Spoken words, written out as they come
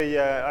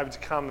Able to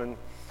come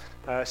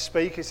and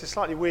speak. It's a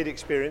slightly weird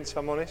experience, if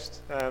I'm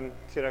honest.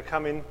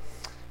 Coming,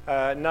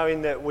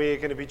 knowing that we're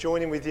going to be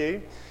joining with you.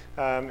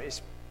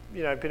 It's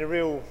been a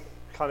real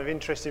kind of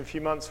interesting few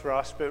months for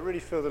us, but I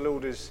really feel the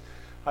Lord has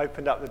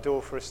opened up the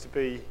door for us to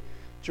be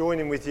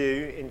joining with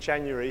you in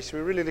January. So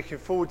we're really looking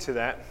forward to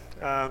that.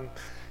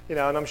 And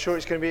I'm sure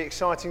it's going to be an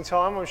exciting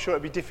time. I'm sure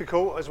it'll be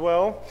difficult as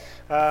well.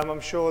 I'm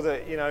sure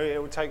that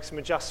it will take some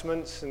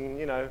adjustments and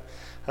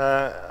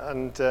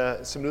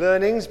some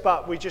learnings,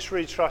 but we just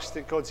really trust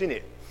that God's in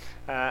it,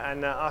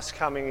 and that us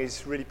coming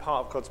is really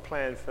part of God's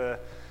plan for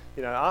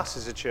us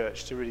as a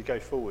church to really go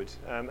forward.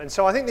 And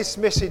so I think this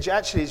message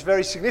actually is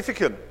very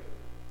significant,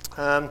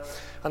 and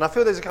I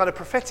feel there's a kind of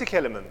prophetic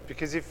element,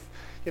 because if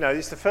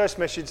it's the first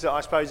message that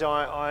I suppose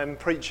I'm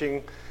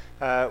preaching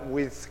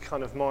with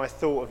kind of my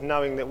thought of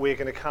knowing that we're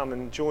going to come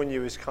and join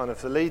you as kind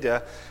of the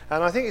leader.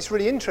 And I think it's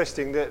really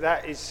interesting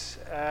that is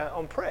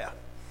on prayer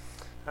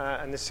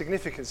and the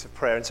significance of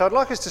prayer. And so I'd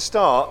like us to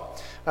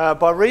start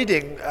by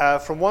reading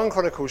from 1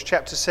 Chronicles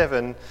chapter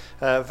 7,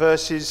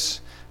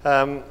 verses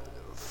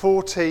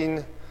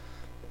 14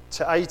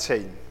 to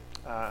 18.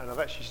 And I've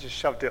actually just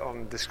shoved it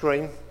on the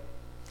screen.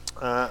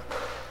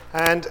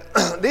 And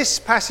this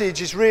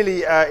passage is really,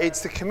 it's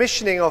the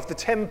commissioning of the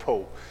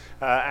temple.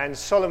 And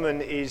Solomon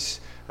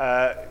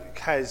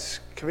has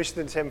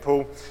commissioned the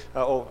temple,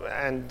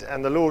 and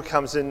the Lord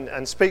comes in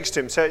and speaks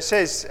to him. So it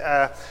says,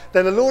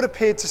 Then the Lord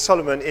appeared to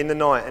Solomon in the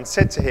night and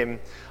said to him,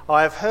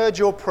 I have heard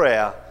your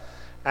prayer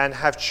and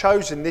have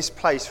chosen this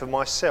place for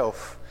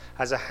myself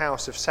as a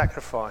house of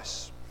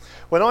sacrifice.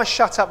 When I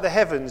shut up the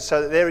heavens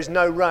so that there is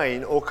no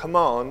rain, or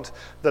command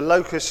the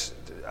locust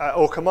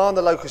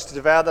to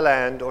devour the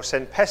land, or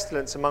send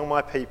pestilence among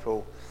my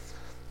people.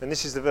 And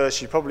this is the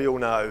verse you probably all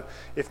know.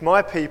 If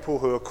my people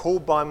who are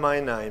called by my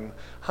name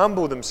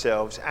humble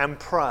themselves and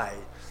pray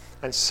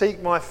and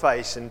seek my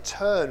face and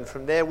turn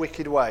from their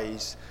wicked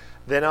ways,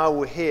 then I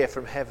will hear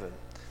from heaven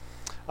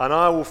and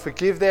I will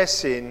forgive their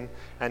sin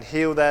and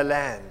heal their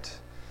land.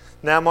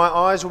 Now my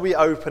eyes will be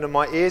open and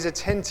my ears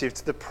attentive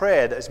to the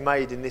prayer that is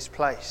made in this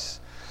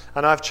place.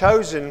 And I've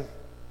chosen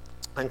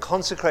and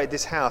consecrated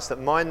this house that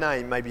my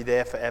name may be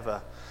there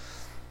forever,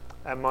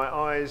 and my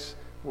eyes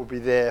will be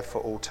there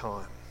for all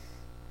time.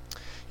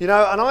 And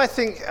I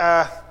think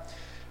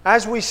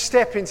as we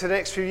step into the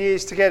next few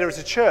years together as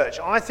a church,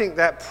 I think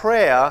that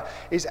prayer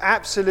is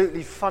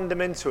absolutely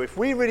fundamental. If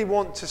we really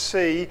want to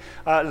see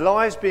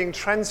lives being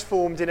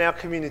transformed in our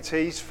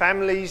communities,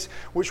 families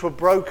which were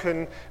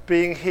broken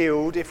being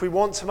healed, if we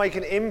want to make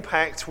an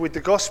impact with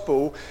the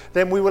gospel,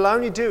 then we will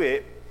only do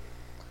it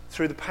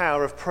through the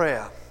power of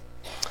prayer.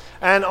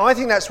 And I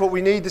think that's what we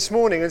need this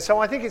morning. And so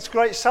I think it's a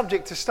great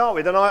subject to start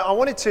with. And I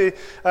wanted to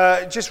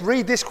just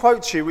read this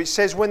quote to you, which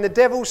says, when the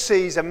devil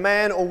sees a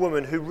man or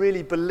woman who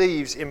really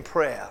believes in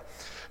prayer,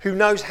 who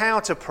knows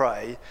how to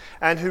pray,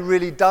 and who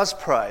really does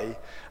pray,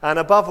 and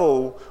above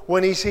all,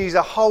 when he sees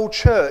a whole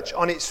church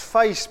on its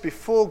face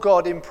before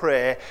God in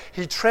prayer,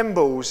 he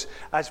trembles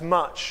as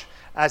much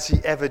as he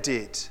ever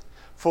did.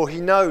 For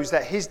he knows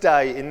that his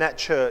day in that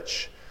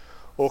church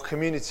or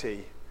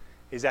community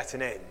is at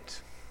an end.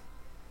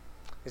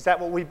 Is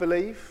that what we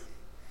believe?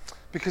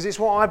 Because it's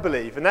what I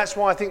believe. And that's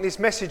why I think this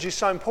message is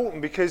so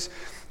important, because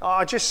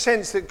I just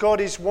sense that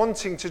God is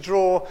wanting to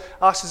draw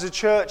us as a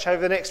church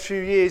over the next few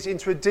years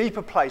into a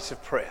deeper place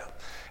of prayer,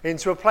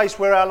 into a place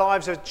where our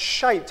lives are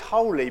shaped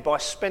wholly by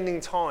spending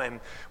time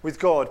with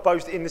God,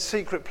 both in the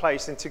secret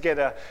place and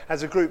together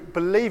as a group,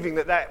 believing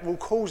that will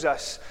cause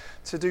us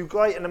to do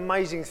great and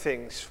amazing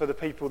things for the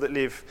people that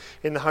live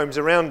in the homes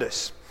around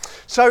us.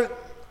 So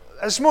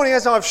this morning,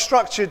 as I've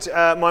structured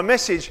my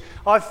message,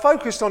 I've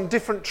focused on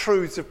different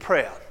truths of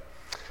prayer.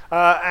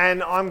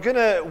 And I'm going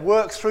to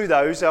work through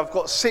those. I've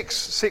got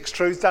six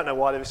truths. Don't know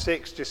why there were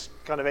six, just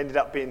kind of ended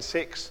up being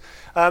six.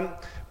 But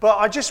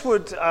I just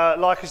would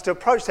like us to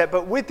approach that,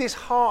 but with this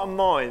heart and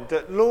mind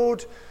that,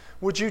 Lord,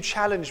 would you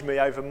challenge me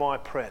over my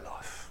prayer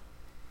life?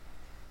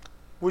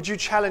 Would you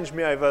challenge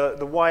me over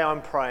the way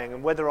I'm praying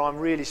and whether I'm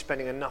really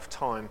spending enough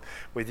time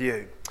with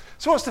you?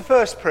 So what's the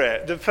first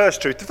truth? The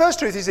first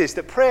truth is this,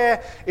 that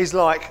prayer is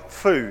like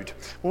food.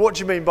 Well, what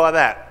do you mean by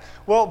that?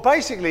 Well,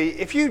 basically,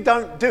 if you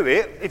don't do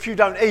it, if you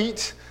don't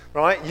eat,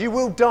 right, you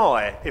will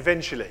die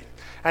eventually.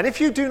 And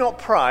if you do not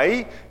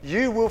pray,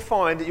 you will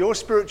find that your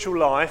spiritual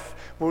life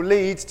will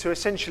lead to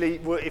essentially,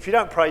 if you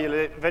don't pray, you'll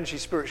eventually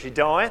spiritually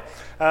die.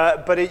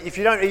 But if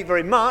you don't eat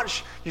very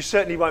much, you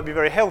certainly won't be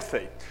very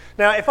healthy.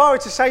 Now, if I were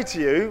to say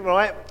to you,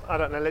 right, I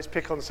don't know, let's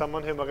pick on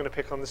someone. Who am I going to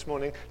pick on this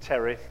morning?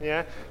 Terry,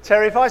 yeah?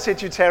 Terry, if I said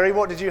to you, Terry,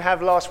 what did you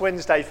have last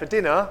Wednesday for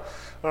dinner?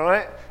 All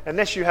right?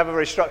 Unless you have a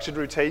very structured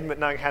routine, but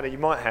knowing Hannah, you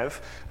might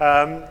have.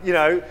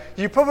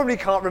 You probably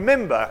can't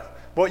remember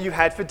what you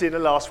had for dinner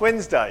last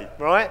Wednesday,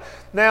 right?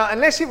 Now,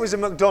 unless it was a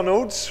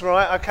McDonald's,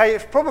 right, okay,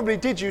 it probably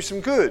did you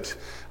some good,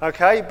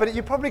 okay? But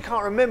you probably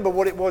can't remember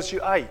what it was you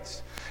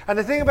ate. And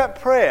the thing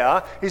about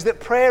prayer is that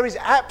prayer is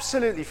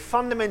absolutely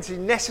fundamentally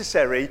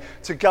necessary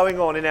to going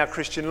on in our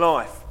Christian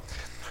life.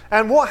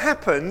 And what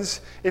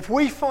happens if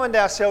we find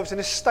ourselves in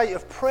a state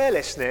of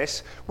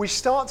prayerlessness, we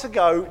start to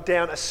go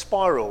down a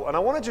spiral. And I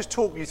want to just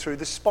talk you through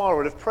the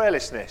spiral of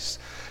prayerlessness.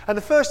 And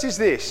the first is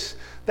this,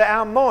 that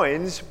our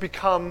minds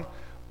become,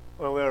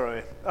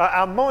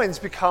 our minds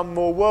become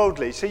more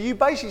worldly. So you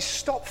basically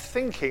stop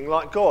thinking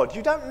like God.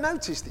 You don't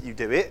notice that you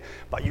do it,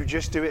 but you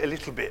just do it a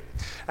little bit.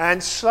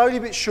 And slowly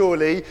but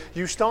surely,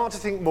 you start to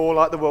think more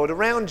like the world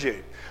around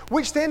you,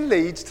 which then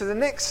leads to the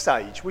next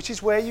stage, which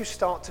is where you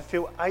start to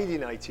feel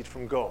alienated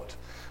from God.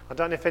 I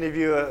don't know if any of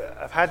you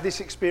have had this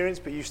experience,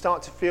 but you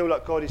start to feel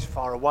like God is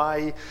far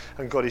away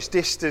and God is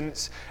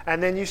distant.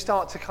 And then you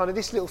start to kind of,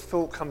 this little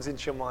thought comes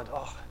into your mind,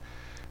 oh,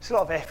 it's a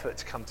lot of effort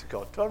to come to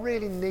God. Do I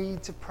really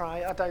need to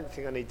pray? I don't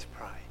think I need to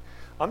pray.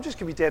 I'm just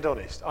going to be dead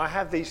honest. I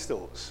have these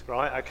thoughts,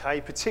 right?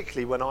 Okay,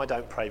 particularly when I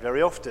don't pray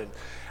very often.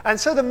 And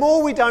so the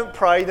more we don't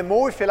pray, the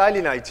more we feel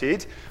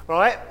alienated,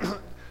 right?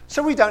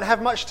 So we don't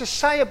have much to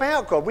say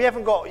about God. We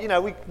haven't got,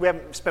 we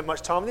haven't spent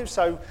much time with him,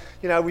 so,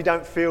 we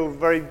don't feel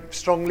very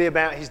strongly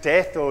about his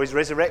death or his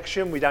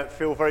resurrection. We don't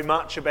feel very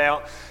much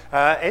about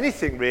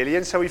anything really,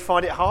 and so we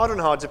find it harder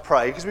and harder to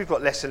pray because we've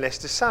got less and less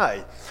to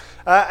say.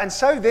 And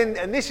so then,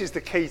 and this is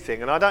the key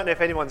thing, and I don't know if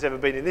anyone's ever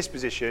been in this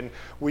position,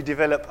 we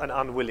develop an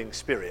unwilling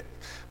spirit,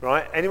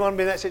 right? Anyone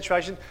been in that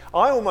situation?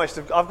 I've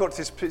got to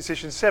this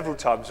position several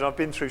times, and I've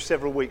been through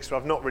several weeks where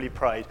I've not really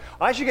prayed.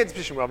 I actually get to the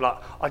position where I'm like,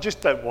 I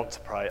just don't want to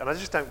pray, and I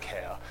just don't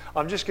care.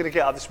 I'm just going to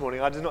get up this morning,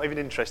 I'm just not even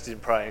interested in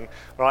praying,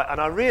 right? And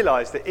I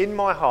realise that in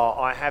my heart,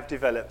 I have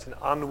developed an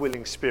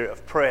unwilling spirit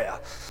of prayer,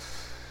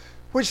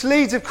 which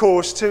leads, of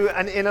course, to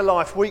an inner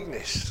life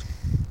weakness.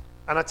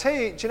 And I tell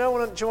you, do you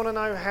want to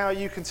know how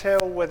you can tell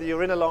whether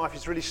your inner life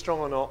is really strong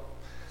or not?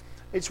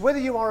 It's whether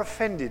you are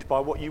offended by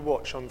what you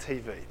watch on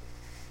TV.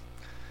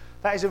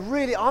 That is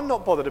I'm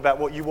not bothered about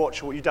what you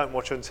watch or what you don't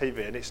watch on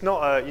TV. And it's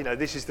not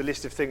this is the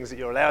list of things that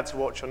you're allowed to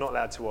watch or not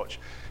allowed to watch.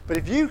 But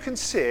if you can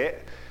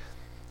sit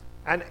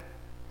and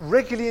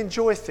regularly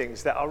enjoy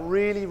things that are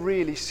really,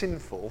 really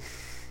sinful,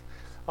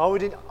 I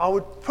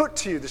would put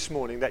to you this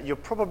morning that you're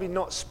probably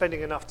not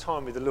spending enough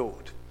time with the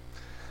Lord.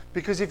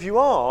 Because if you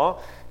are,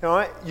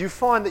 you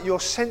find that your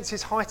sense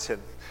is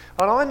heightened.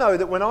 And I know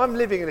that when I'm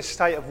living in a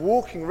state of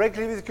walking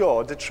regularly with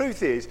God, the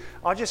truth is,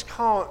 I just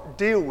can't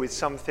deal with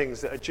some things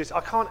that are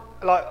I can't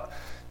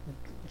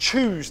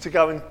choose to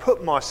go and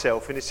put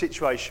myself in a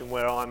situation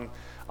where I'm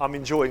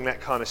enjoying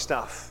that kind of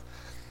stuff.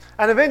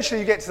 And eventually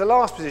you get to the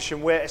last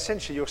position where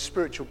essentially your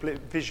spiritual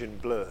vision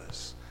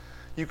blurs.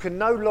 You can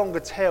no longer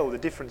tell the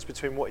difference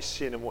between what is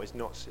sin and what is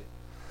not sin.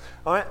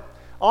 All right?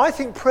 I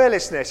think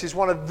prayerlessness is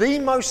one of the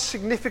most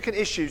significant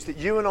issues that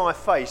you and I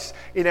face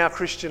in our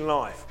Christian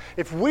life.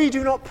 If we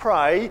do not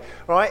pray,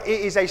 right,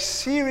 it is a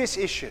serious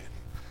issue.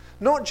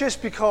 Not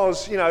just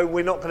because,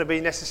 we're not going to be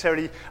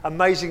necessarily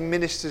amazing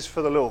ministers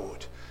for the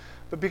Lord,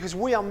 but because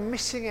we are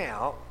missing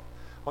out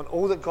on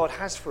all that God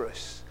has for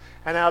us.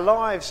 And our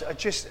lives are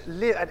just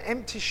an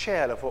empty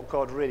shell of what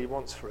God really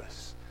wants for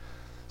us.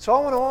 So I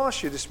want to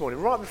ask you this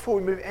morning, right before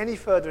we move any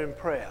further in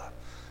prayer,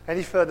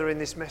 any further in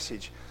this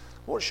message,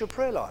 what's your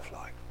prayer life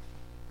like?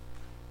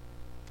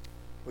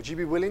 Would you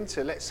be willing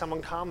to let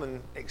someone come and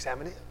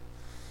examine it?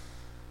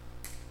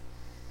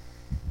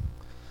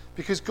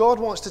 Because God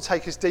wants to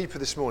take us deeper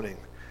this morning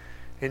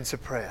into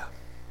prayer.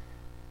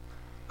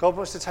 God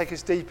wants to take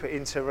us deeper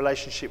into a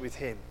relationship with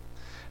him.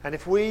 And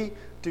if we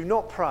do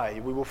not pray,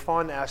 we will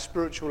find that our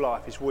spiritual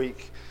life is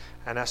weak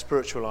and our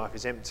spiritual life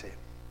is empty.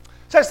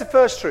 So that's the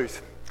first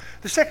truth.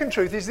 The second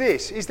truth is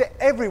this, is that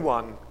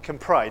everyone can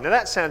pray. Now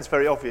that sounds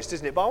very obvious,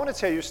 doesn't it? But I want to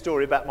tell you a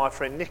story about my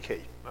friend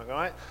Nikki. All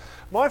right?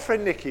 My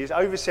friend Nikki is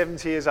over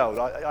 70 years old.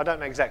 I don't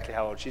know exactly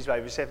how old, she's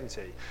over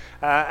 70.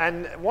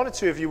 And one or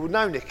two of you will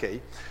know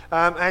Nikki.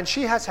 And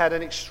she has had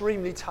an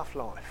extremely tough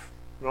life.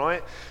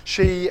 Right?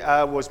 She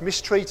was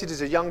mistreated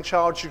as a young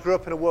child. She grew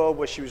up in a world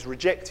where she was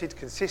rejected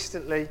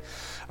consistently.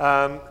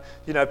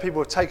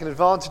 People have taken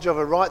advantage of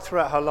her right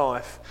throughout her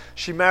life.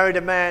 She married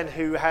a man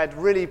who had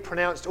really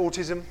pronounced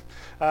autism.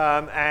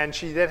 And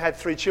she then had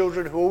 3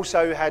 children who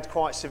also had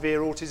quite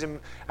severe autism,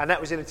 and that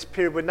was in a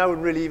period where no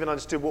one really even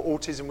understood what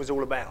autism was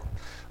all about,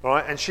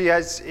 right? And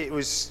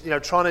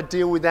trying to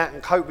deal with that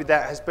and cope with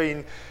that has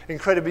been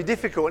incredibly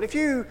difficult. And if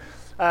you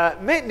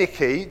met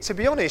Nikki, to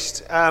be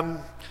honest,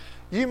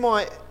 you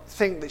might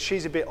think that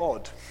she's a bit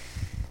odd,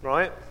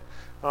 right?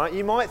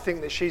 You might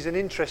think that she's an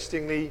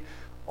interestingly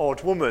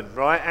odd woman,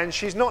 right? And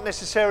she's not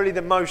necessarily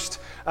the most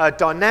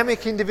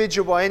dynamic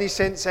individual by any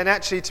sense. And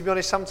actually, to be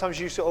honest, sometimes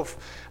you sort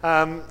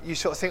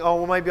of think,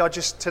 oh, well, maybe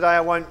today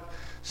I won't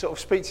sort of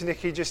speak to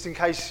Nikki just in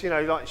case,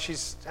 like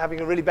she's having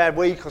a really bad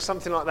week or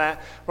something like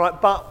that,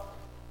 right? But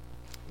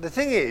the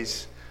thing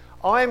is,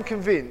 I am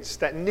convinced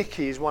that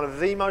Nikki is one of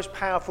the most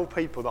powerful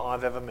people that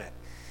I've ever met.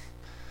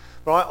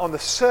 Right? On the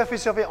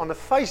surface of it, on the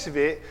face of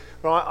it,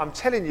 right? I'm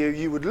telling you,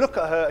 you would look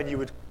at her and you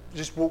would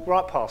just walk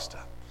right past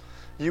her.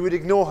 You would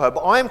ignore her.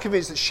 But I am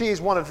convinced that she is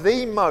one of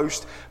the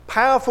most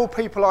powerful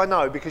people I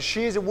know because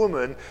she is a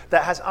woman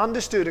that has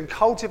understood and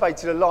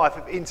cultivated a life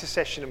of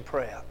intercession and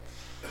prayer.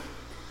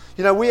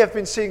 You know, we have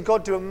been seeing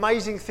God do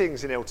amazing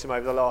things in Eltham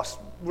over the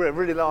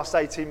last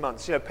 18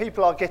 months. You know,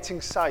 people are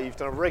getting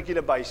saved on a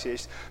regular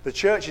basis. The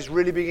church is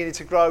really beginning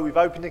to grow. We've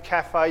opened a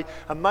cafe.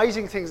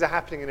 Amazing things are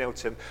happening in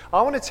Eltham.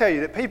 I want to tell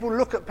you that people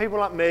look at people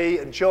like me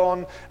and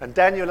John and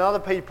Daniel and other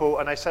people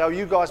and they say, oh,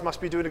 you guys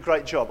must be doing a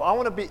great job. I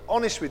want to be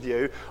honest with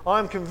you.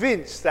 I'm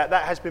convinced that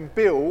has been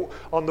built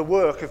on the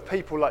work of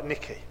people like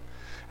Nikki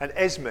and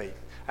Esme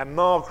and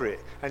Margaret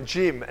and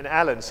Jim and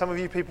Alan. Some of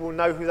you people will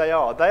know who they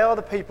are. They are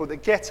the people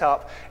that get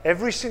up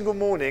every single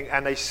morning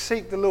and they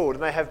seek the Lord,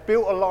 and they have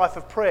built a life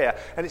of prayer.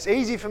 And it's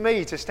easy for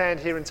me to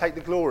stand here and take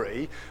the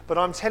glory, but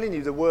I'm telling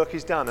you the work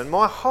is done. And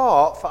my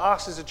heart for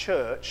us as a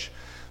church,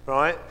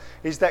 right,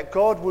 is that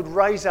God would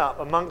raise up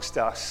amongst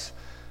us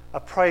a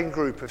praying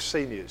group of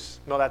seniors.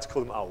 I'm not allowed to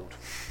call them old.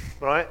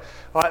 Right?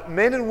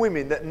 Men and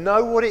women that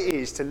know what it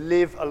is to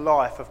live a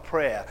life of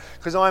prayer,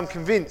 because I'm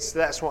convinced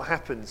that's what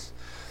happens.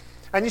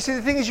 And you see,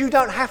 the thing is, you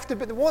don't have to,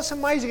 but what's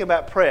amazing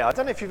about prayer, I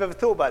don't know if you've ever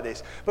thought about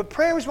this, but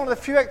prayer is one of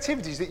the few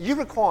activities that you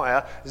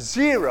require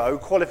 0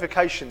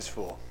 qualifications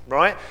for,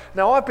 right?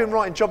 Now, I've been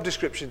writing job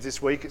descriptions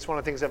this week. It's one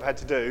of the things I've had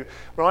to do,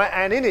 right?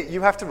 And in it,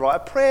 you have to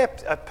write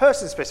a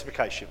person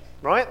specification,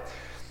 right?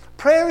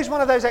 Prayer is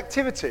one of those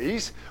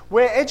activities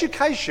where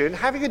education,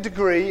 having a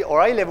degree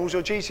or A-levels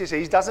or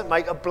GCSEs doesn't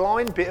make a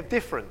blind bit of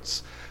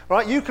difference,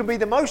 right? You can be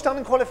the most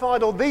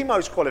unqualified or the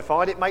most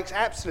qualified. It makes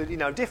absolutely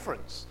no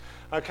difference.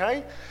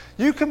 Okay?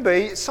 You can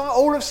be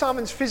all of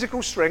Simon's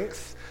physical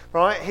strength,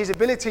 right? His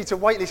ability to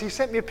weightlift. He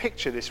sent me a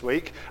picture this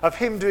week of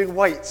him doing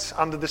weights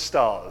under the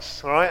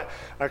stars, right?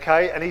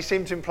 Okay? And he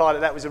seemed to imply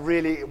that was a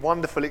really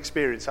wonderful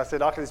experience. I said,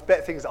 there's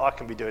better things that I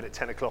can be doing at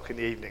 10 o'clock in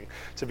the evening,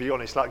 to be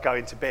honest, like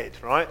going to bed,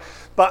 right?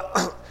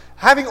 But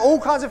having all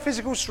kinds of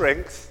physical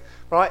strength,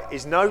 right,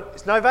 is no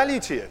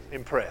value to you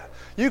in prayer.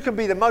 You can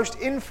be the most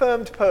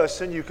infirmed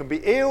person, you can be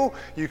ill,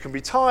 you can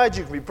be tired,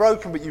 you can be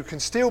broken, but you can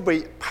still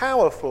be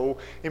powerful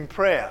in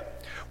prayer.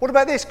 What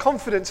about this?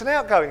 Confidence and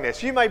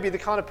outgoingness. You may be the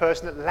kind of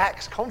person that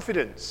lacks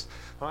confidence.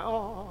 Like,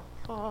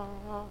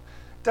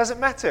 Doesn't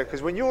matter,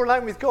 because when you're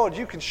alone with God,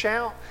 you can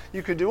shout,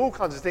 you can do all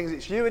kinds of things.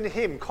 It's you and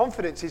Him.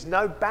 Confidence is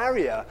no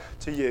barrier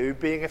to you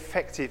being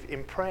effective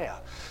in prayer.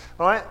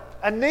 Right?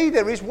 And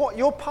neither is what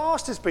your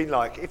past has been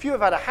like. If you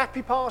have had a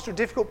happy past or a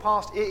difficult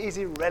past, it is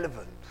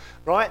irrelevant.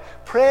 Right?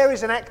 Prayer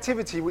is an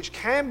activity which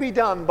can be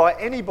done by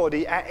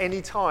anybody at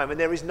any time, and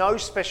there is no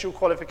special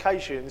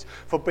qualifications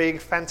for being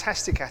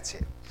fantastic at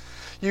it.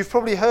 You've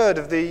probably heard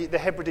of the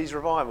Hebrides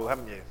revival,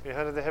 haven't you? You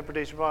heard of the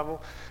Hebrides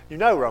revival? You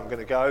know where I'm going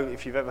to go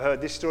if you've ever heard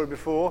this story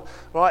before,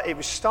 right? It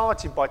was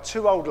started by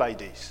 2 old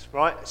ladies,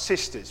 right?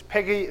 Sisters,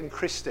 Peggy and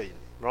Christine,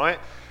 right?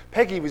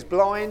 Peggy was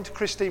blind.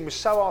 Christine was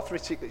so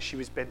arthritic that she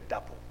was bent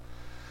double.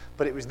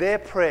 But it was their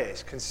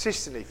prayers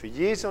consistently for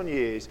years on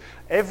years,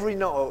 every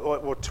night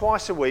or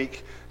twice a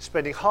week,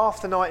 spending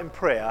half the night in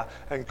prayer,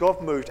 and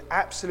God moved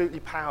absolutely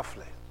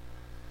powerfully.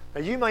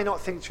 Now, you may not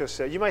think to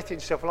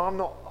yourself,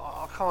 well,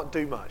 I can't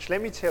do much.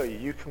 Let me tell you,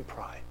 you can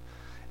pray.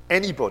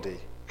 Anybody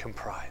can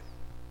pray.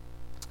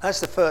 That's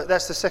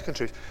the second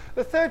truth.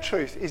 The third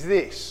truth is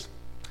this.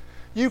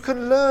 You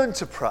can learn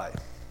to pray.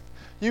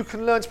 You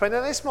can learn to pray.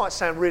 Now, this might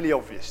sound really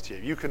obvious to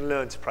you. You can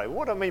learn to pray.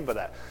 What do I mean by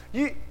that?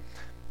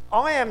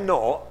 I am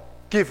not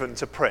given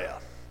to prayer.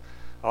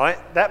 All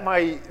right? That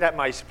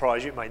may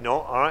surprise you, it may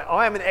not. All right?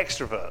 I am an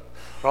extrovert.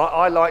 Right?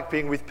 I like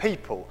being with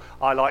people.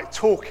 I like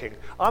talking.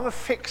 I'm a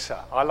fixer.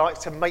 I like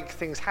to make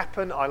things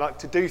happen. I like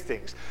to do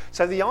things.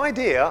 So the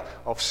idea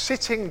of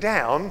sitting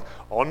down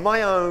on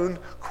my own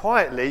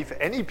quietly for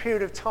any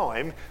period of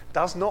time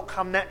does not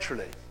come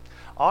naturally.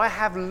 I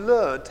have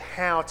learned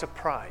how to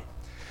pray.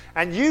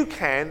 And you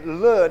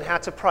can learn how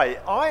to pray.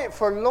 I,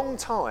 for a long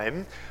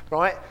time,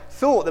 right,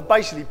 thought that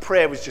basically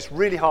prayer was just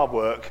really hard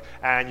work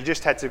and you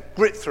just had to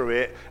grit through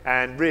it,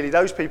 and really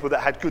those people that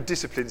had good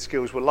discipline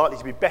skills were likely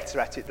to be better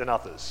at it than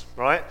others,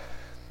 right?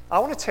 I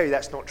want to tell you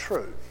that's not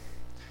true.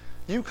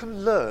 You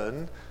can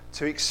learn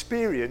to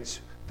experience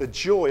the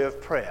joy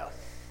of prayer.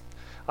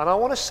 And I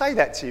want to say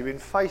that to you in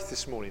faith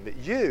this morning, that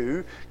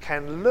you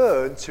can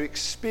learn to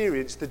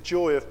experience the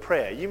joy of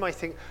prayer. You may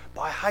think,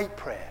 but I hate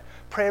prayer.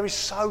 Prayer is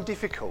so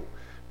difficult.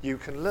 You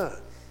can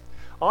learn.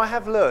 I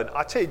have learned.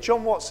 I tell you,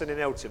 John Watson in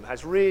Eltham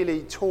has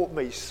really taught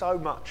me so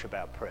much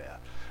about prayer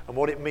and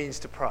what it means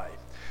to pray.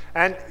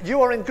 And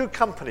you are in good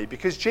company,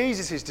 because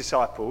Jesus'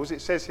 disciples, it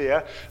says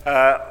here,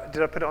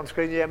 did I put it on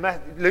screen? Yeah,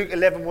 Luke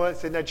 11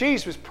 words. Now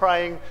Jesus was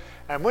praying,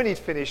 and when he'd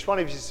finished, one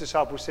of his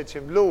disciples said to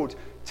him, Lord,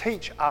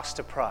 teach us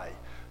to pray,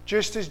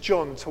 just as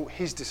John taught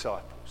his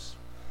disciples.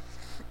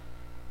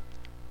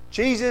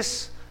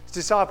 Jesus'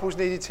 disciples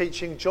needed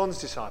teaching. John's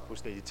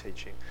disciples needed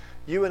teaching.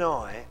 You and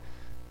I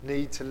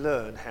need to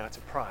learn how to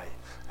pray.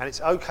 And it's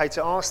okay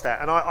to ask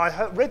that. And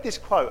I read this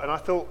quote and I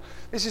thought,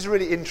 this is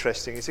really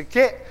interesting. It's to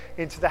get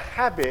into the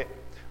habit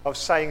of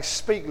saying,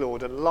 speak,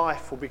 Lord, and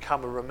life will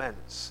become a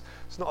romance.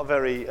 It's not a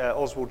very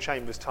Oswald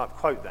Chambers type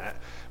quote, that.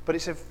 But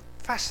it's a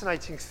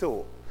fascinating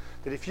thought,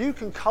 that if you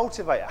can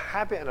cultivate a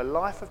habit and a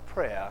life of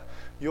prayer,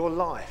 your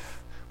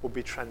life will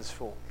be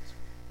transformed.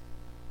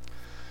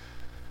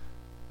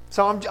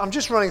 So I'm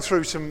just running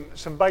through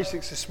some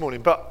basics this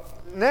morning, but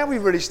now we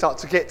really start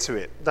to get to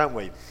it, don't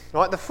we?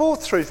 Right, the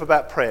fourth truth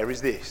about prayer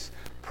is this.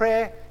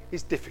 Prayer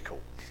is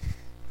difficult.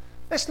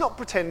 Let's not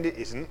pretend it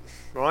isn't,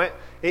 right?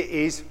 It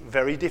is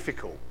very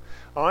difficult,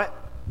 all right?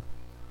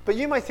 But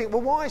you may think,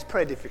 well, why is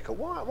prayer difficult?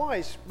 Why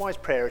is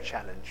prayer a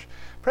challenge?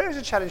 Prayer is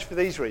a challenge for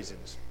these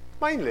reasons.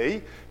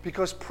 Mainly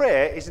because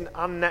prayer is an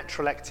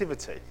unnatural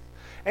activity.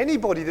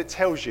 Anybody that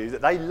tells you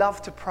that they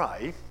love to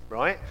pray,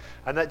 right,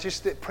 and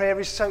that prayer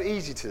is so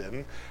easy to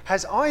them,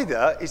 is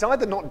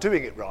either not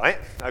doing it right,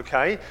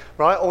 okay,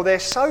 right, or they're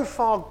so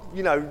far,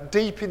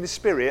 deep in the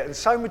Spirit and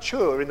so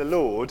mature in the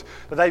Lord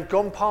that they've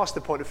gone past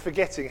the point of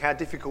forgetting how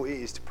difficult it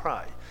is to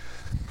pray.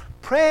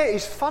 Prayer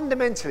is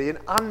fundamentally an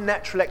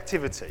unnatural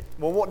activity.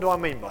 Well, what do I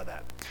mean by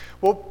that?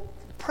 Well,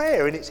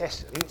 prayer in its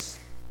essence,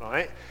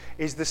 right,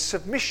 is the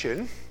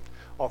submission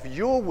of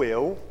your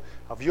will,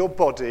 of your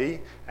body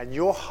and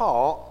your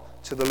heart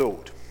to the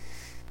Lord.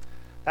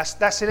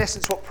 That's in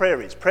essence what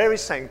prayer is. Prayer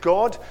is saying,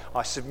 God,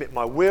 I submit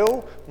my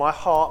will, my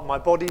heart, my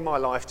body, my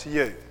life to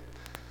you.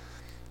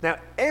 Now,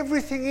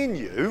 everything in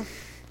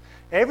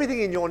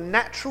your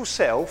natural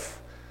self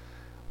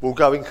will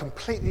go in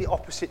completely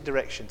opposite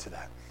direction to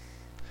that.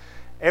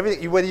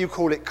 Everything, whether you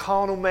call it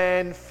carnal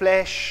man,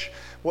 flesh,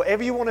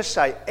 whatever you want to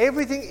say,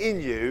 everything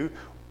in you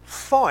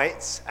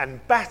fights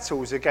and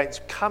battles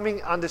against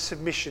coming under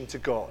submission to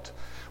God.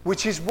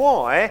 Which is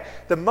why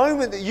the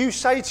moment that you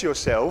say to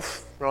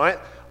yourself, right,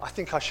 I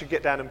think I should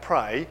get down and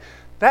pray,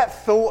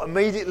 that thought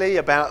immediately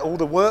about all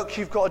the work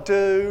you've got to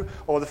do,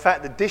 or the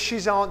fact that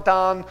dishes aren't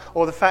done,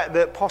 or the fact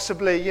that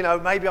possibly,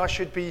 maybe I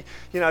should be,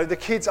 the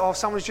kids,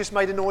 someone's just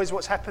made a noise,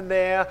 what's happened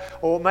there?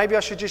 Or maybe I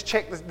should just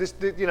check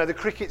the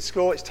cricket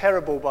score. It's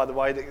terrible, by the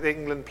way, that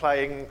England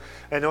playing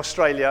in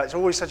Australia. It's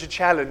always such a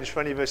challenge for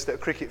any of us that are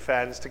cricket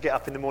fans to get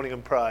up in the morning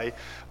and pray.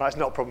 Right, it's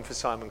not a problem for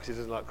Simon because he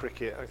doesn't like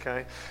cricket,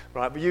 okay?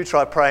 Right, but you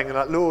try praying and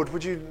like, Lord,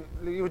 would you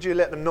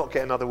let them not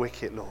get another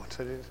wicket, Lord?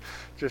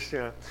 Just,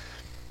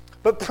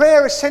 But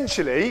prayer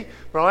essentially,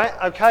 right,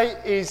 okay,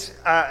 is,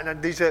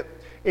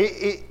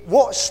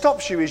 what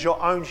stops you is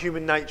your own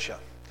human nature.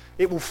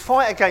 It will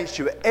fight against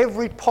you at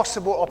every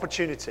possible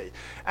opportunity.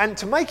 And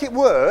to make it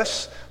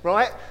worse,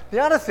 right, the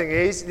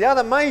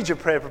other major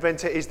prayer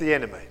preventer is the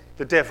enemy,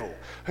 the devil,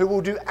 who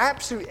will do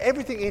absolutely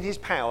everything in his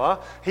power.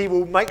 He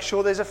will make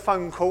sure there's a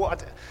phone call,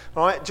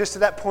 right, just at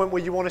that point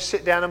where you want to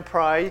sit down and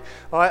pray,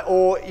 right,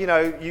 or,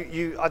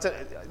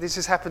 this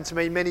has happened to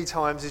me many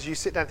times as you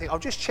sit down and think, I'll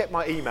just check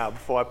my email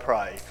before I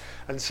pray.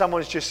 And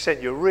someone's just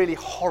sent you a really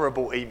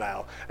horrible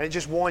email and it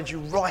just winds you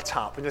right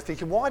up and you're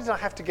thinking, why did I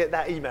have to get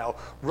that email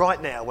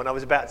right now when I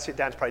was about to sit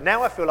down to pray?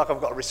 Now I feel like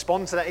I've got to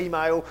respond to that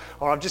email,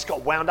 or I've just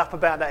got wound up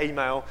about that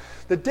email.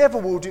 The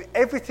devil will do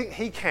everything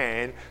he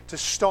can to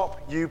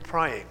stop you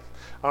praying.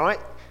 All right?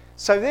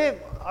 So then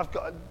I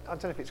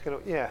don't know if it's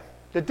going to, yeah.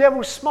 The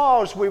devil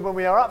smiles when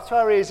we are up to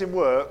our ears in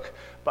work,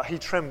 but he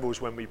trembles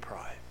when we pray.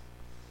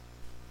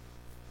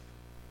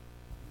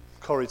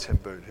 Corrie ten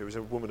Boom, who was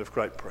a woman of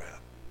great prayer.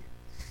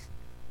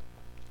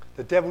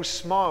 The devil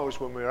smiles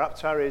when we're up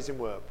to our ears in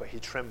work, but he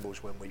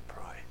trembles when we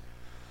pray.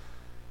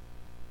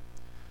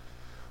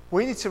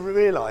 We need to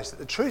realise that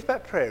the truth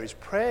about prayer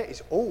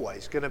is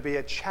always going to be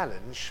a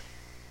challenge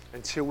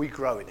until we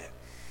grow in it.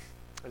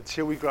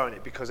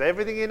 Because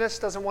everything in us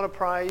doesn't want to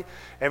pray.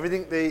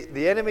 Everything,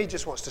 the enemy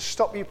just wants to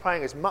stop you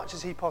praying as much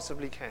as he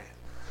possibly can.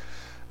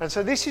 And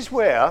so this is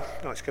where,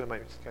 it's going to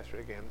make me go through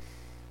it again.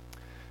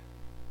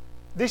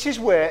 This is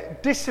where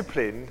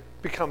discipline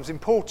becomes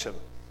important.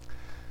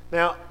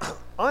 Now,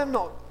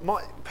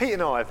 Pete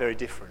and I are very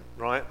different,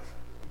 right?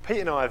 Pete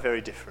and I are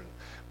very different.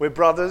 We're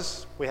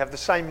brothers, we have the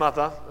same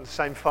mother and the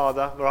same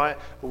father, right?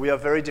 But we are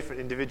very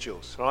different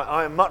individuals, right?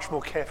 I am much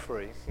more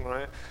carefree,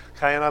 right?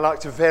 Okay, and I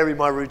like to vary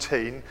my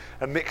routine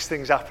and mix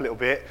things up a little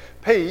bit.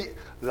 Pete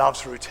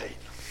loves routine,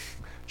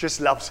 just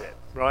loves it,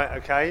 right?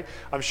 Okay,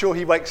 I'm sure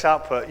he wakes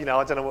up at, I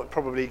don't know what,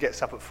 probably he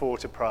gets up at 4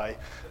 to pray,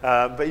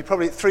 but he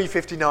probably at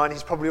 3:59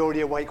 he's probably already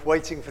awake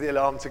waiting for the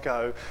alarm to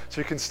go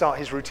so he can start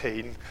his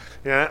routine,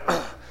 right?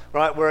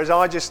 Whereas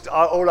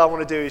all I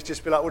want to do is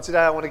just be like, well,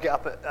 today I want to get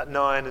up at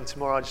 9 and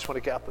tomorrow I just want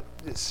to get up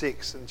at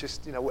 6 and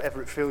just, whatever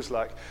it feels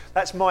like.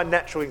 That's my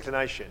natural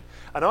inclination.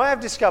 And I have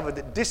discovered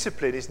that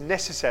discipline is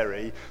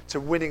necessary to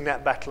winning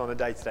that battle on a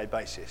day-to-day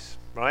basis,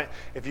 right?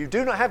 If you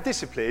do not have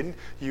discipline,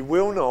 you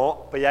will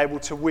not be able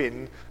to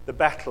win the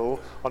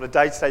battle on a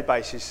day-to-day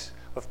basis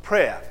of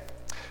prayer.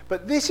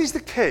 But this is the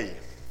key.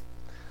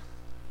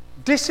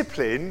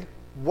 Discipline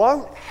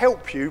won't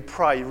help you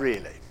pray,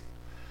 really.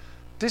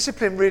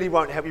 Discipline really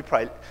won't help you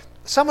pray.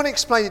 Someone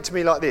explained it to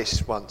me like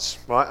this once,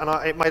 right?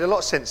 And it made a lot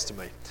of sense to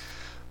me,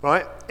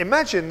 right?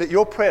 Imagine that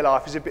your prayer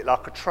life is a bit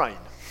like a train,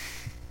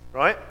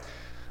 right?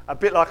 A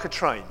bit like a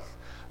train.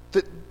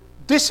 The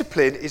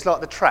discipline is like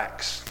the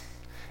tracks.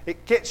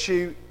 It gets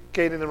you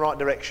going in the right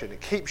direction. It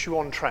keeps you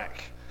on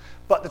track.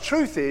 But the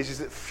truth is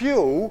that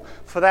fuel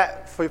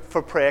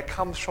for prayer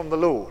comes from the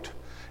Lord.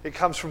 It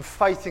comes from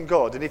faith in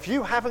God. And if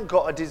you haven't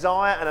got a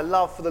desire and a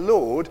love for the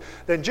Lord,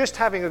 then just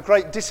having a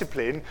great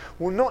discipline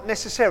will not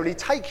necessarily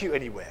take you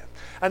anywhere.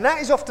 And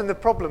that is often the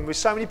problem with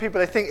so many people.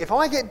 They think, if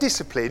I get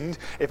disciplined,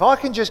 if I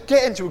can just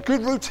get into a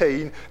good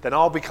routine, then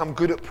I'll become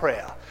good at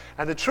prayer.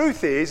 And the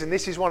truth is, and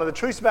this is one of the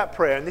truths about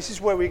prayer, and this is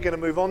where we're going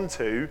to move on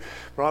to,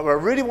 right, where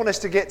I really want us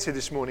to get to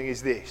this morning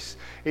is this,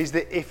 is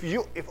that if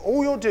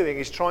all you're doing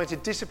is trying to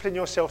discipline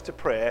yourself to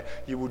prayer,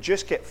 you will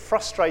just get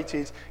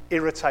frustrated,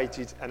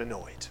 irritated, and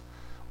annoyed.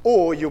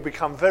 Or you'll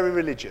become very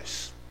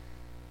religious.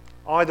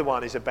 Either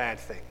one is a bad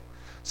thing.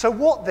 So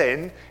what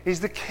then is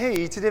the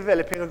key to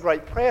developing a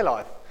great prayer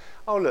life?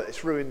 Oh look,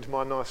 it's ruined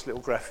my nice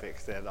little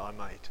graphic there that I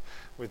made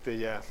with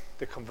the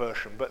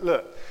conversion. But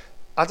look,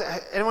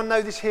 anyone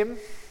know this hymn?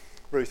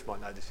 Ruth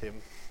might know this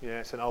hymn. Yeah,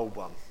 it's an old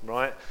one,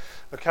 right?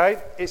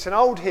 Okay, it's an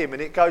old hymn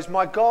and it goes,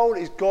 my goal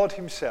is God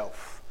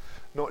himself,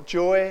 not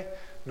joy,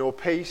 nor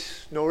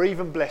peace, nor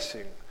even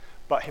blessing,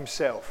 but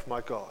himself,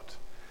 my God.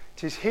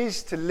 'Tis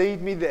his to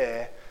lead me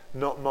there,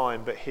 not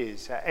mine, but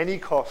his, at any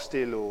cost,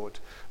 dear Lord,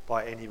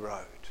 by any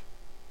road.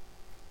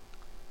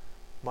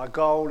 My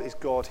goal is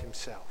God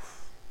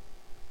himself.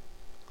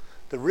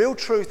 The real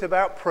truth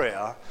about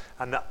prayer,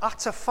 and the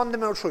utter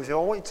fundamental truth, if I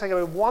want you to take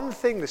away one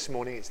thing this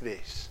morning, it's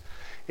this,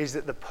 is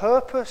that the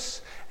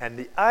purpose and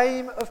the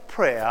aim of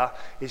prayer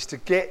is to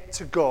get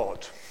to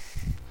God,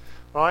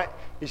 right?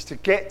 Is to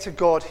get to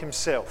God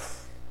himself.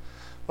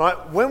 Right?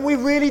 When we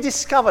really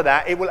discover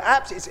that, it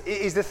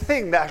is the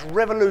thing that has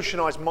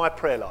revolutionised my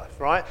prayer life,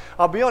 right?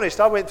 I'll be honest,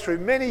 I went through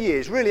many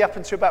years, really up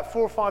until about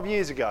 4 or 5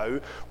 years ago,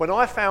 when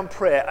I found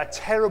prayer a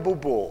terrible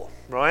bore,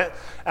 right?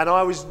 And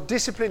I was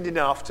disciplined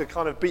enough to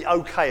kind of be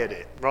okay at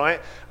it, right?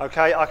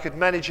 Okay, I could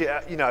manage it,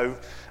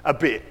 a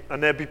bit,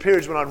 and there'd be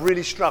periods when I'd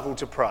really struggle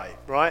to pray,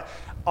 right?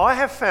 I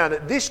have found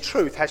that this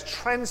truth has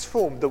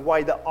transformed the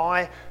way that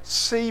I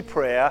see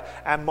prayer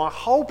and my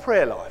whole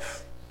prayer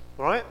life,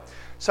 right?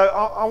 So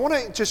I want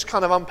to just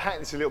kind of unpack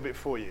this a little bit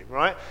for you,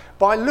 right?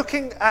 By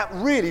looking at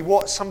really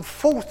what some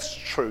false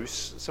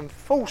truths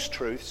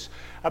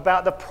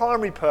about the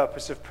primary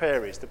purpose of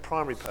prayer is, the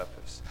primary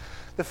purpose.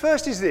 The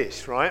first is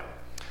this, right?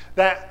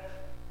 That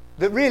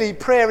really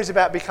prayer is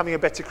about becoming a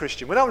better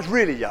Christian. When I was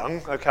really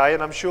young, okay,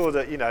 and I'm sure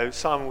that,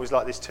 Simon was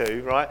like this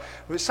too, right?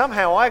 But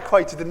somehow I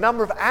equated the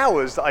number of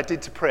hours that I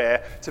did to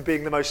prayer to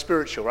being the most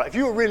spiritual, right? If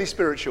you were really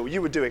spiritual,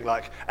 you were doing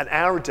like an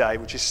hour a day,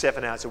 which is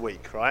 7 hours a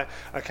week, right?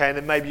 Okay, and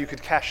then maybe you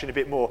could cash in a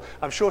bit more.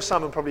 I'm sure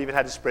Simon probably even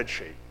had a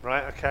spreadsheet,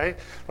 right? Okay,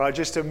 right,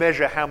 just to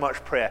measure how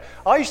much prayer.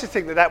 I used to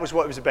think that was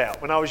what it was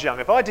about when I was young.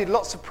 If I did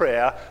lots of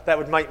prayer, that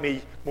would make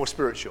me more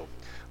spiritual.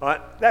 Right,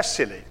 that's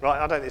silly, right? I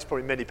don't think there's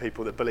probably many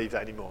people that believe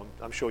that anymore.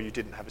 I'm sure you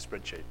didn't have a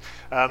spreadsheet.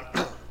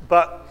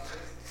 But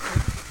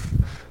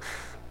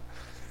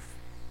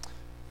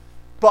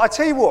I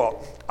tell you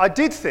what, I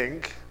did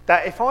think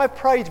that if I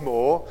prayed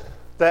more,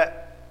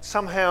 that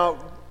somehow,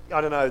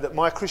 that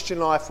my Christian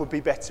life would be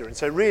better. And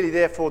so really,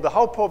 therefore, the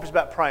whole purpose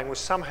about praying was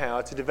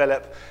somehow to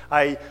develop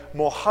a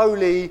more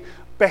holy,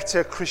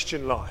 better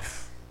Christian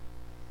life.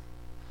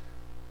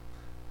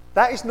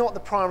 That is not the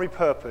primary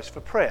purpose for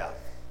prayer.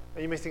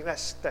 You may think,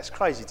 that's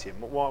crazy, Tim.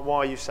 Why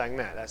are you saying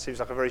that? That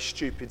seems like a very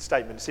stupid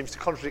statement. It seems to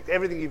contradict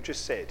everything you've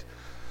just said.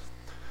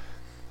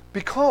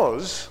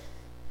 Because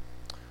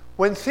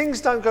when things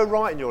don't go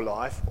right in your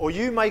life, or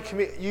you make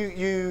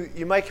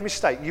a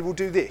mistake, you will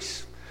do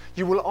this.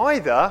 You will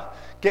either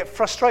get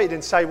frustrated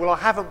and say, well, I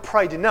haven't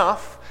prayed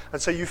enough,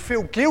 and so you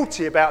feel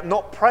guilty about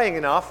not praying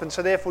enough, and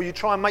so therefore you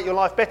try and make your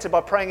life better by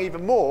praying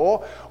even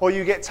more, or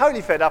you get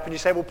totally fed up and you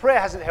say, well, prayer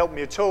hasn't helped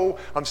me at all,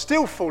 I'm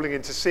still falling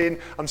into sin,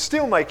 I'm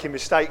still making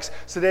mistakes,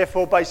 so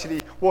therefore basically,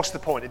 what's the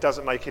point? It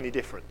doesn't make any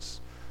difference.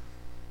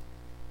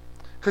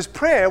 Because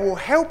prayer will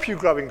help you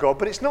grow in God,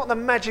 but it's not the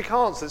magic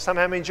answer that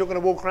somehow means you're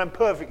going to walk around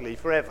perfectly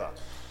forever.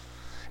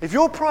 If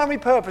your primary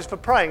purpose for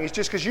praying is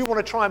just because you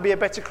want to try and be a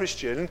better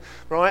Christian,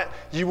 right,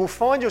 you will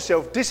find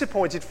yourself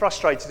disappointed,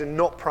 frustrated, and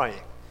not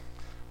praying.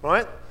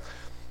 Right?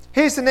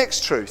 Here's the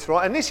next truth,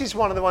 right? And this is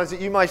one of the ones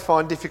that you may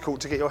find difficult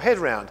to get your head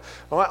around.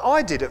 Right?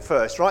 I did at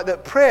first, right?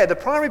 That prayer, the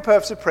primary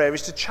purpose of prayer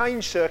is to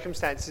change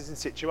circumstances and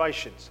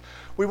situations.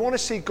 We want to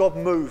see God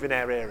move in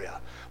our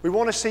area. We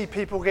want to see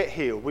people get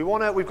healed.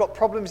 We've got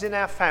problems in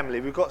our family.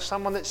 We've got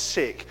someone that's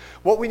sick.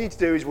 What we need to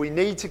do is we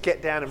need to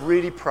get down and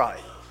really pray.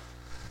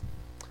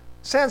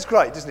 Sounds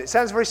great, doesn't it?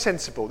 Sounds very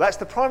sensible. That's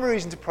the primary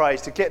reason to pray,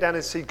 is to get down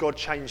and see God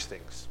change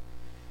things.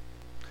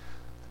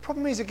 The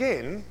problem is,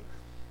 again,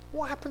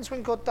 what happens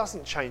when God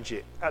doesn't change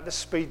it at the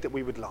speed that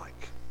we would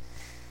like?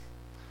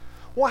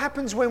 What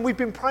happens when we've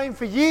been praying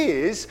for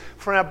years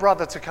for our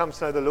brother to come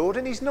to know the Lord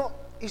and he's not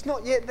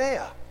yet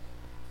there?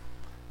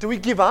 Do we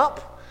give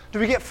up? Do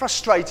we get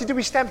frustrated? Do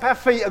we stamp our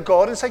feet at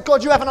God and say,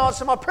 God, you haven't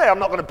answered my prayer, I'm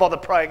not going to bother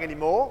praying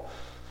anymore?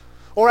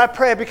 Or our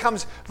prayer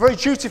becomes very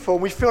dutiful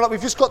and we feel like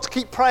we've just got to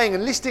keep praying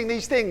and listing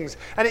these things,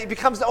 and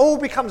it all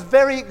becomes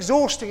very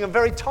exhausting and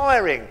very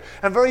tiring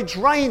and very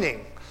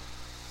draining.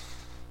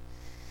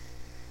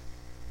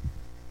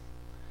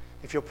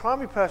 If your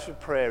primary purpose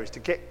of prayer is to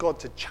get God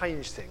to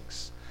change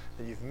things,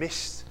 then you've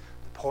missed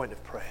the point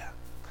of prayer.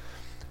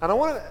 And I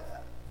want to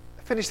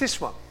finish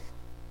this one.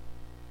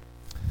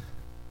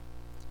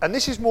 And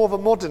this is more of a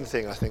modern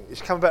thing, I think.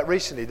 It's come about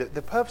recently. That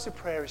the purpose of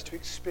prayer is to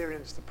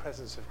experience the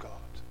presence of God.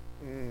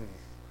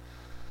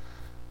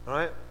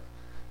 Right?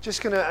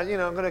 Just going to,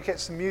 I'm going to get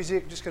some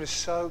music. Just going to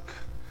soak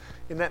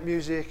in that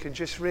music and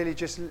just really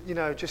just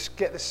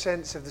get the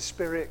sense of the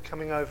Spirit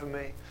coming over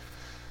me.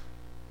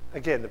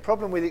 Again, the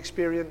problem with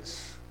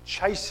experience,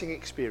 chasing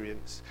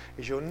experience,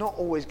 is you're not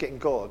always getting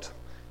God,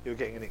 you're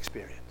getting an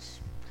experience.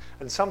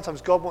 And sometimes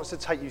God wants to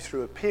take you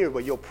through a period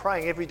where you're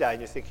praying every day and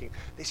you're thinking,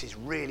 this is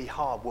really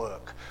hard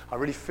work. I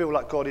really feel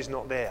like God is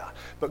not there.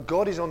 But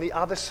God is on the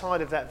other side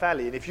of that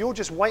valley. And if you're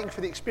just waiting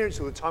for the experience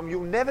all the time,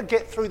 you'll never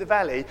get through the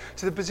valley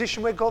to the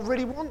position where God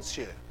really wants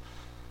you.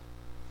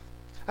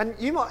 And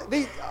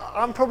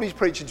I'm probably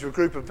preaching to a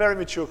group of very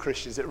mature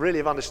Christians that really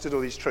have understood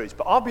all these truths.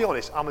 But I'll be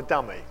honest, I'm a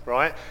dummy,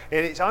 right?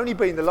 And it's only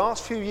been the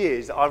last few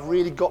years that I've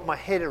really got my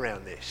head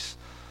around this,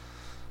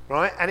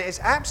 right? And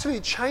it's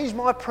absolutely changed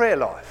my prayer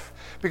life.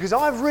 Because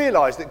I've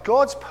realised that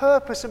God's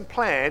purpose and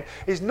plan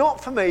is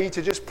not for me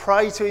to just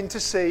pray to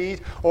intercede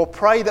or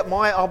pray that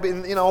I'll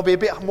be a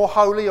bit more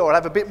holy or I'll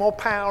have a bit more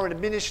power in the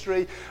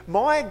ministry.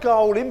 My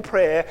goal in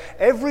prayer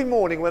every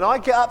morning when I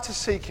get up to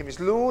seek Him is,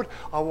 Lord,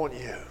 I want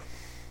you.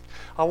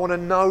 I want to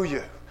know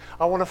you.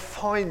 I want to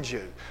find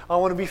you. I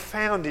want to be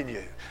found in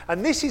you.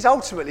 And this is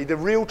ultimately the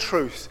real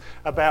truth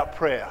about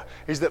prayer,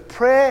 is that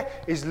prayer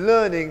is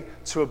learning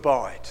to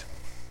abide.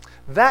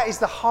 That is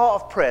the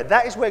heart of prayer.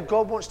 That is where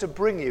God wants to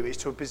bring you, is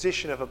to a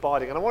position of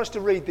abiding. And I want us to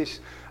read this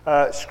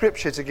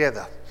scripture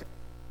together.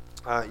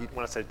 When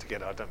I say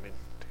together, I don't mean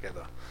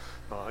together.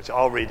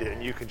 I'll read it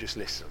and you can just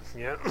listen.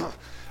 Yeah.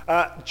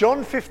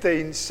 John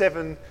 15,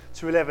 7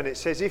 to 11, it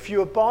says, if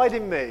you abide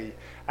in me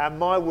and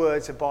my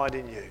words abide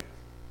in you,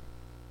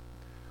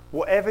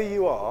 whatever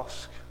you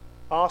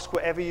ask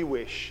whatever you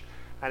wish,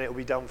 and it will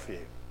be done for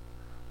you.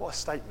 What a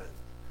statement.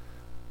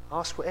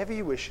 Ask whatever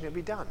you wish and it will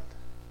be done.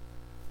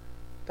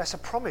 That's a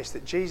promise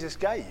that Jesus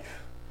gave.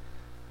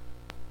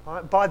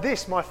 Right? By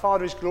this my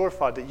Father is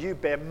glorified, that you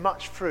bear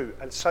much fruit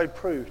and so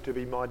prove to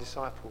be my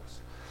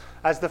disciples.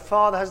 As the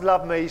Father has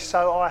loved me,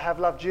 so I have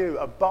loved you.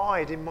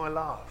 Abide in my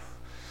love.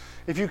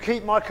 If you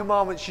keep my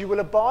commandments, you will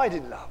abide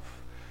in love,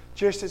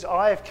 just as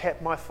I have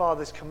kept my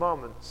Father's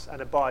commandments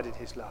and abide in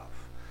his love.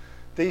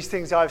 These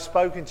things I have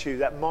spoken to you,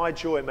 that my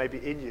joy may be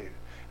in you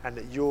and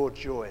that your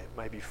joy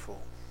may be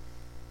full.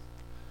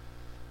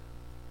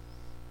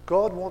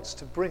 God wants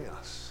to bring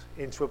us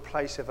into a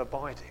place of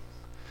abiding,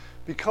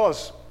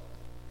 because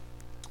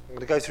I'm going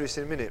to go through this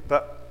in a minute,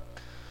 but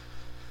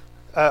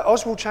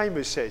Oswald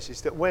Chambers says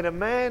is that when a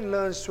man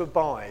learns to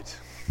abide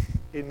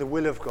in the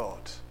will of God,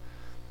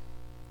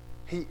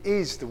 he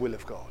is the will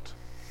of God.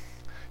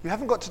 You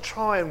haven't got to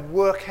try and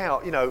work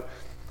out,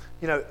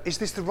 is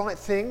this the right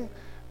thing?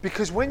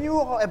 Because when you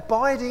are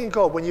abiding in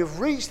God, when you've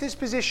reached this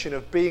position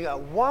of being at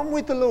one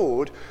with the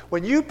Lord,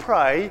 when you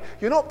pray,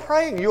 you're not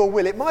praying your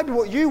will. It might be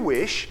what you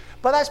wish,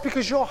 but that's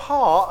because your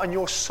heart and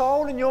your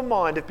soul and your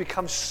mind have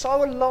become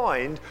so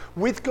aligned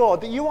with God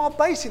that you are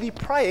basically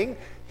praying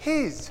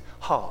his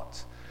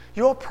heart.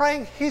 You're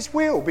praying his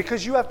will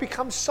because you have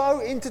become so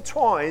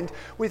intertwined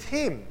with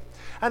him.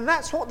 And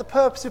that's what the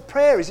purpose of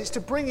prayer is. It's to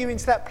bring you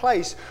into that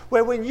place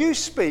where when you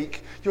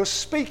speak, you're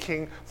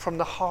speaking from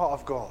the heart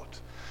of God.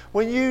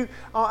 When you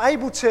are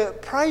able to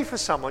pray for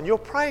someone, you're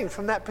praying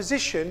from that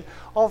position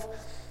of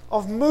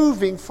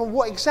moving from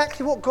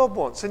exactly what God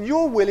wants. And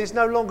your will is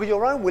no longer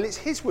your own will, it's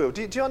his will.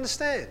 Do you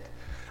understand?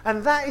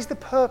 And that is the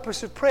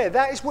purpose of prayer.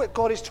 That is what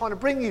God is trying to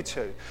bring you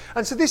to.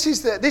 And so this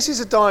is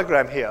a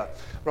diagram here,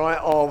 right,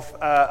 of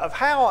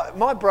how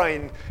my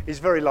brain is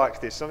very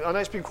like this. I know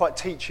it's been quite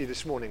teachy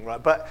this morning,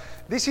 right, but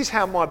this is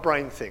how my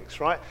brain thinks,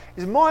 right?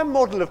 Is my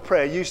model of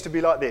prayer used to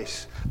be like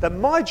this, that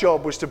my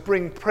job was to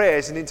bring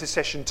prayers and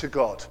intercession to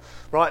God,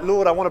 right?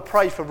 Lord, I want to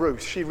pray for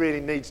Ruth. She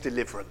really needs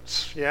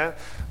deliverance, yeah?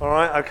 All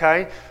right,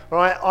 okay? All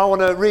right, I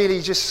want to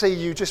really just see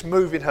you just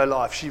move in her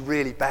life. She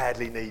really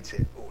badly needs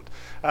it,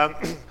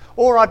 Lord.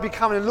 Or I'd be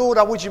coming, Lord,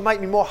 would you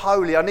make me more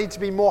holy? I need to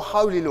be more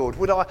holy, Lord.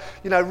 Would I,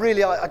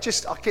 really, I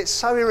get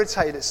so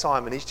irritated at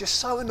Simon. He's just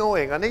so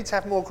annoying. I need to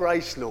have more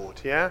grace,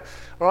 Lord, yeah?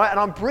 All right, and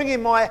I'm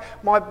bringing my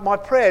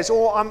prayers,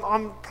 or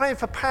I'm praying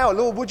for power.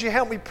 Lord, would you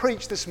help me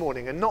preach this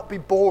morning and not be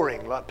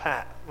boring like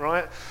Pat,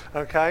 right?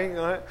 Okay,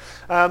 all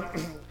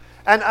right?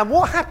 And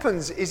what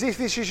happens is, if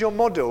this is your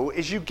model,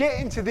 is you get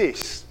into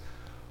this,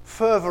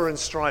 fervour and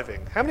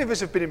striving. How many of us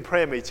have been in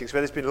prayer meetings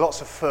where there's been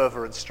lots of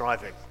fervour and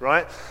striving,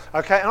 right?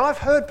 Okay, and I've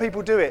heard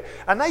people do it,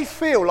 and they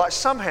feel like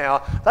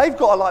somehow they've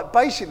got to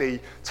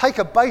basically take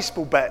a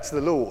baseball bat to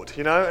the Lord,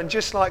 and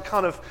just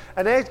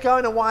and they're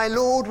going away,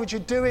 Lord, would you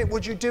do it?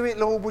 Would you do it,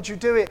 Lord? Would you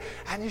do it?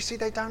 And you see,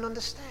 they don't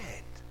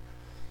understand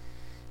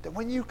that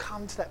when you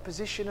come to that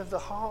position of the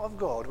heart of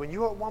God, when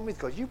you're at one with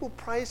God, you will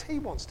pray as he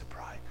wants to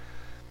pray.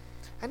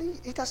 And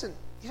you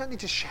don't need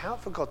to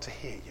shout for God to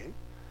hear you.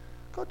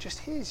 God just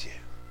hears you.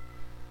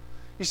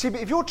 You see,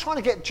 but if you're trying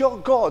to get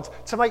God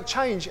to make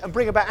change and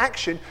bring about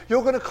action,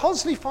 you're going to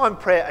constantly find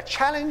prayer a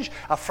challenge,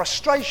 a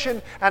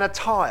frustration, and a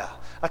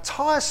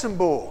tiresome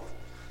bore.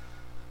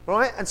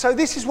 right? And so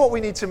this is what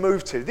we need to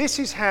move to. This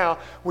is how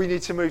we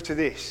need to move to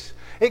this.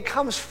 It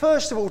comes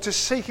first of all to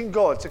seeking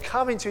God, to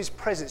come into his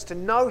presence, to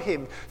know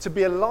him, to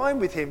be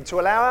aligned with him, to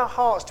allow our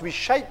hearts to be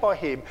shaped by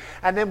him.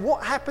 And then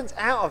what happens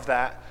out of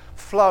that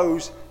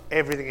flows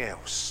everything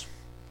else.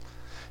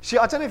 See,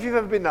 I don't know if you've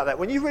ever been like that.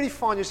 When you really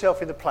find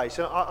yourself in the place,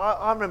 and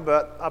I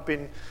remember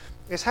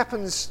this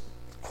happens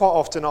quite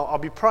often. I'll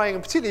be praying,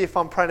 and particularly if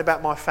I'm praying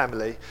about my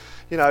family,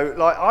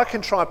 like I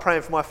can try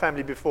praying for my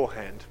family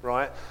beforehand,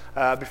 right?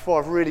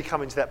 Before I've really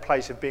come into that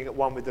place of being at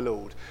one with the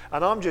Lord.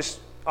 And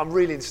I'm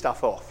reeling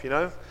stuff off,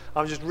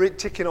 I'm just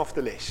ticking off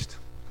the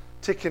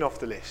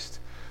list.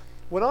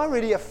 When I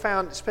really have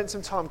spent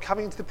some time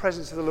coming into the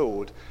presence of the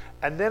Lord,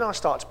 and then I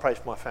start to pray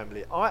for my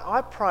family,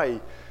 I pray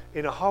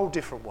in a whole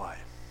different way.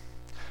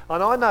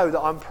 And I know that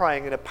I'm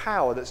praying in a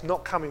power that's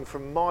not coming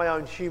from my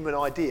own human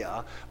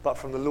idea, but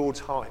from the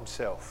Lord's heart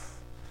himself.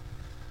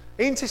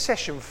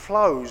 Intercession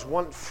flows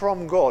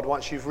from God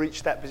once you've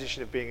reached that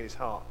position of being in his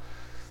heart.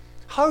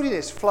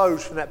 Holiness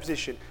flows from that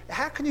position.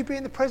 How can you be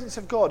in the presence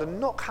of God and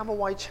not come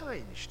away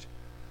changed?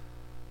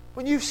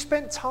 When you've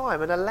spent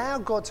time and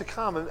allowed God to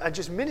come and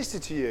just minister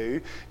to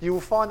you, you will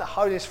find that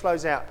holiness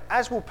flows out,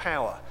 as will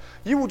power.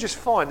 You will just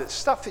find that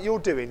stuff that you're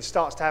doing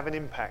starts to have an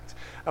impact.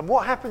 And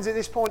what happens at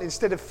this point,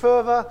 instead of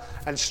fervour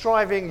and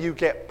striving, you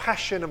get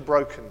passion and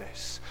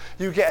brokenness.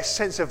 You get a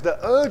sense of the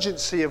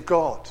urgency of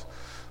God,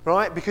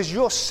 right? Because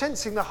you're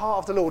sensing the heart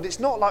of the Lord. It's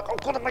not like,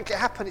 I've got to make it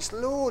happen. It's,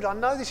 Lord, I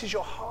know this is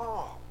your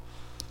heart.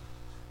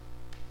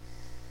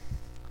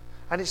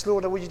 And it's,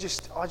 Lord,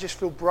 I just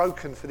feel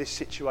broken for this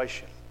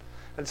situation.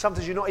 And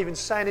sometimes you're not even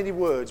saying any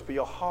words, but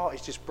your heart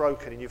is just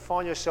broken and you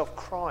find yourself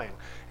crying.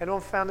 Anyone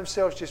found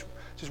themselves just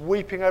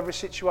weeping over a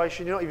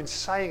situation? You're not even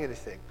saying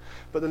anything,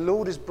 but the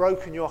Lord has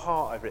broken your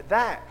heart over it.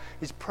 That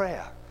is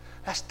prayer.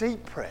 That's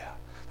deep prayer.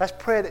 That's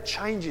prayer that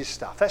changes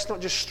stuff. That's not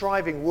just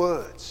striving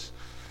words.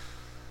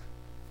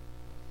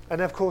 And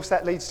of course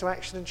that leads to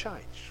action and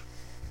change.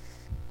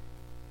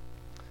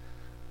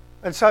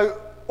 And so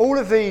all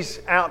of these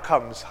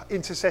outcomes,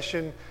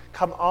 intercession,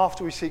 come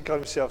after we seek God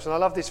himself. And I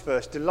love this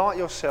verse. Delight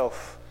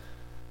yourself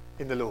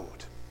in the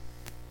Lord.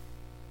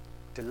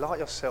 Delight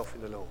yourself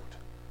in the Lord,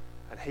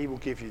 and he will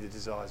give you the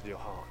desires of your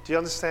heart. Do you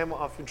understand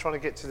what I've been trying to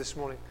get to this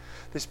morning?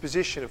 This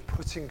position of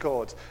putting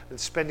God and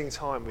spending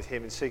time with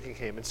him and seeking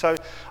him. And so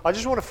I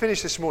just want to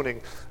finish this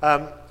morning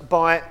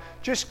by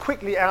just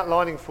quickly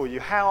outlining for you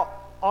how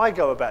I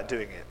go about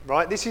doing it,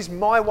 right? This is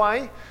my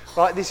way,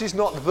 right? This is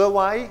not the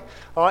way,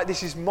 all right?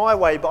 This is my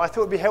way, but I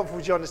thought it'd be helpful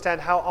for you to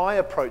understand how I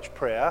approach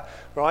prayer,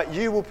 right?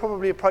 You will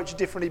probably approach it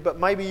differently, but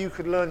maybe you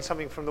could learn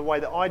something from the way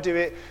that I do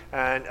it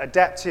and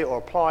adapt it or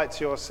apply it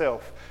to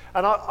yourself.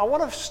 And I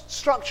want to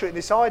structure it in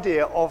this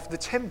idea of the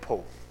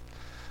temple,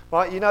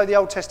 right? You know the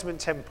Old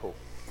Testament temple.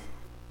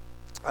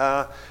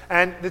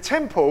 And the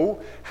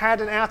temple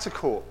had an outer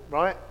court,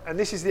 right? And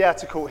this is the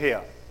outer court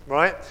here.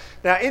 Right?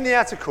 Now, in the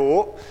outer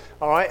court,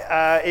 all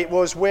right, it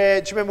was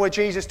where, do you remember where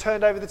Jesus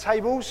turned over the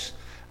tables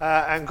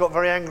and got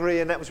very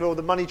angry, and that was where all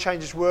the money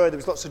changers were. There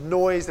was lots of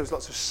noise, there was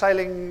lots of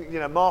selling,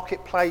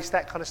 marketplace,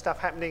 that kind of stuff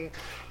happening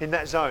in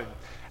that zone.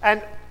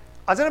 And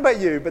I don't know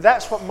about you, but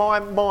that's what my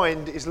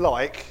mind is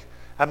like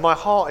and my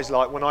heart is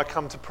like when I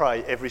come to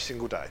pray every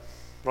single day,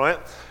 right?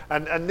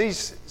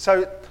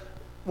 So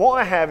what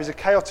I have is a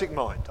chaotic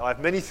mind. I have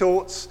many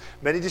thoughts,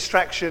 many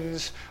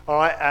distractions, all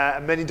right,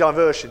 and many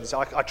diversions.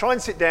 I try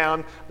and sit down.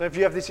 I don't know if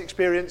you have this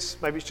experience.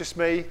 Maybe it's just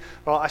me.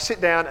 Right? I sit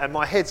down and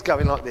my head's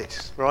going like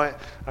this, right?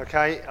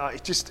 Okay.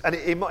 It's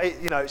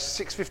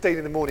 6:15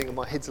 in the morning and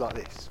my head's like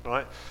this,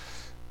 right?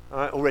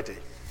 Already.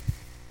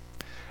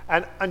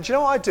 And do you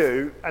know what I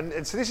do?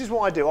 And so this is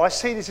what I do. I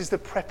see this as the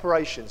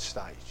preparation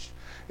stage.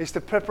 It's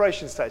the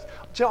preparation stage.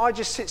 Do you know, I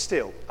just sit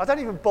still. I don't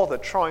even bother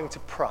trying to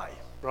pray.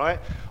 Right?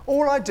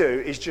 All I do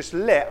is just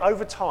let,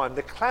 over time,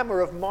 the clamour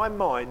of my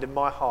mind and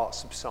my heart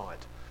subside.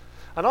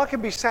 And I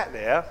can be sat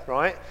there,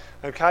 right,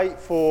 okay,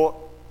 for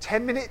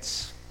 10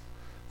 minutes,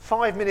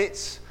 5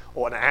 minutes,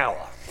 or an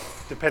hour,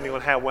 depending on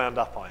how wound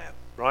up I am,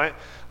 right?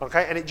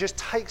 Okay, and it just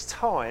takes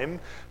time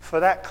for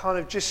that kind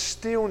of just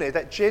stillness,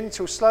 that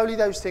gentle, slowly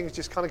those things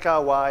just kind of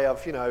go away.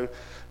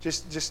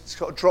 Just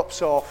sort of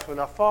drops off, and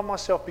I find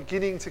myself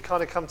beginning to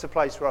kind of come to a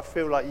place where I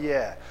feel like,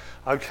 yeah,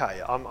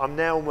 okay, I'm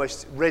now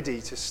almost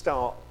ready to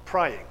start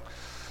praying.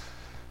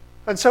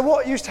 And so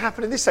what used to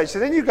happen in this stage, so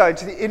then you go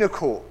into the inner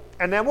court,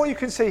 and now what you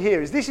can see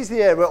here is this is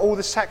the area where all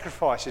the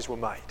sacrifices were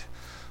made,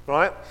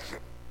 right?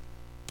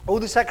 All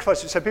the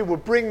sacrifices, so people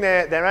would bring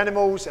their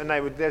animals, and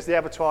there's the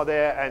abattoir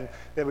there, and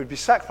there would be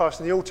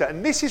sacrifice on the altar.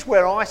 And this is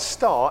where I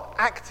start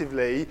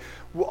actively.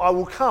 I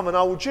will come and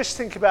I will just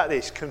think about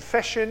this: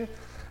 confession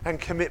and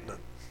commitment.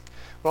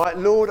 Right,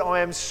 Lord,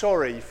 I am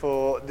sorry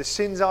for the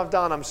sins I've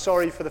done. I'm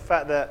sorry for the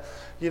fact that,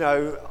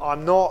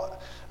 I'm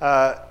not,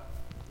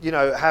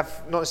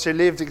 have not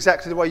necessarily lived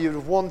exactly the way you would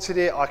have wanted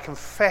it. I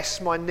confess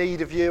my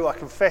need of you. I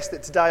confess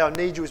that today I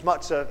need you as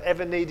much as I've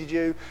ever needed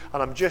you,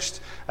 and I'm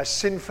just as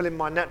sinful in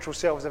my natural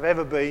self as I've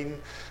ever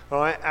been.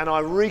 Right, and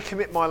I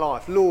recommit my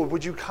life. Lord,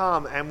 would you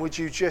come and would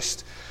you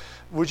just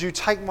would you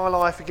take my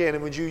life again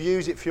and would you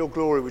use it for your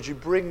glory? Would you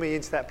bring me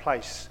into that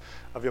place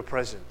of your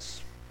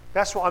presence?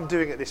 That's what I'm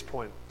doing at this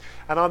point.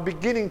 And I'm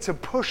beginning to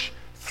push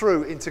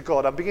through into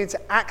God. I'm beginning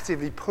to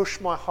actively push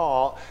my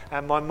heart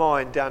and my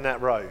mind down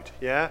that road.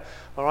 Yeah?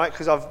 All right?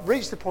 Because I've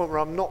reached the point where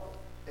I'm not,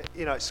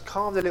 it's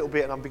calmed a little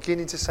bit and I'm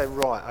beginning to say,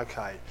 right,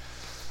 okay.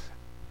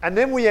 And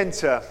then we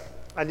enter,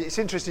 and it's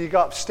interesting, you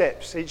go up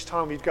steps. Each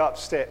time you go up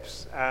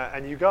steps,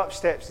 and you go up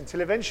steps until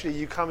eventually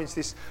you come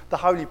into the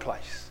holy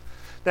place.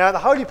 Now, the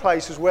holy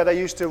place was where they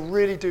used to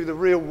really do the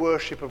real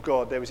worship of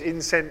God. There was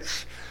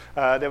incense,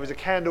 there was a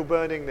candle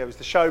burning, there was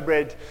the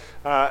showbread,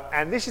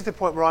 and this is the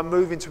point where I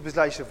move into a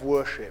place of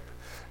worship.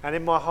 And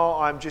in my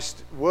heart, I'm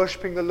just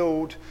worshipping the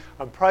Lord,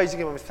 I'm praising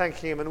Him, I'm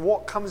thanking Him, and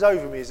what comes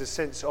over me is a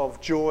sense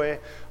of joy,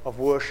 of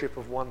worship,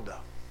 of wonder.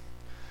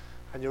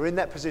 And you're in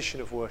that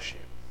position of worship.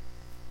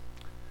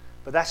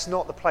 But that's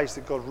not the place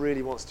that God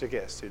really wants to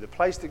get us to. The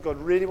place that God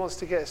really wants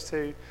to get us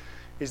to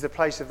is the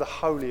place of the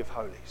Holy of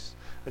Holies.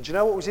 And do you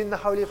know what was in the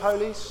Holy of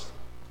Holies?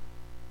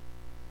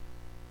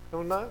 You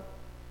all know?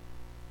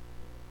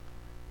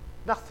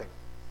 Nothing.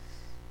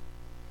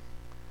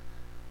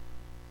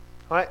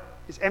 Right?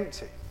 It's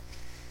empty.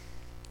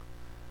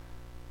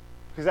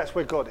 Because that's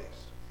where God is.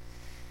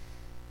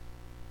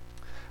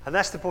 And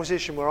that's the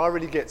position where I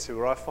really get to,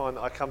 where I find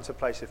that I come to a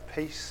place of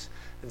peace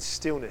and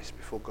stillness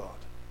before God.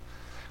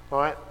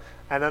 Right?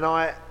 And then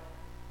I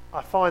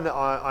find that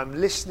I'm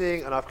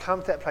listening and I've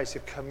come to that place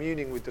of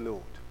communing with the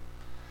Lord.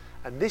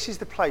 And this is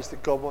the place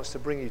that God wants to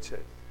bring you to.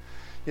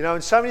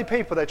 And so many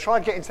people, they try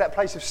and get into that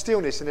place of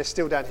stillness and they're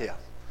still down here.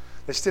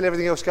 There's still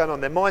everything else going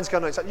on. Their mind's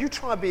going on. It's like, you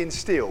try being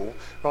still,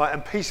 right,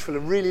 and peaceful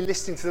and really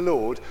listening to the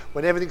Lord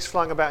when everything's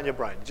flying about in your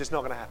brain. It's just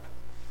not going to happen.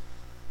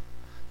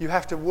 You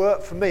have to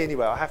work, for me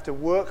anyway, I have to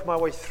work my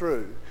way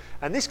through.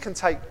 And this can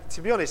take,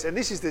 to be honest, and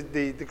this is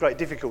the great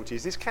difficulty,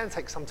 is this can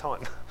take some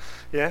time.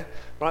 Yeah?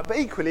 Right? But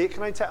equally, it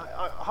can only take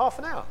half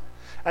an hour.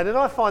 And then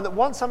I find that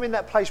once I'm in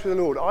that place with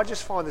the Lord, I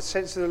just find the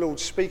sense of the Lord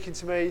speaking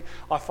to me.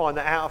 I find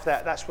that out of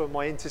that, that's where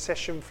my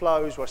intercession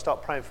flows, where I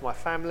start praying for my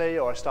family,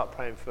 or I start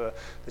praying for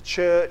the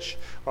church,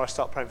 or I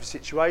start praying for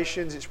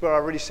situations. It's where I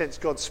really sense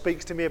God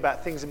speaks to me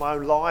about things in my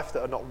own life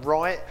that are not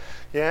right.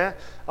 Yeah?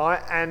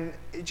 And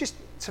it just,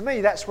 to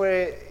me, that's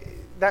where,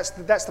 that's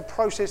the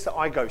process that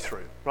I go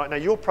through. Right? Now,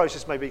 your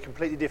process may be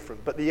completely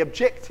different, but the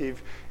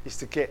objective is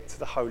to get to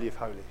the Holy of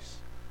Holies.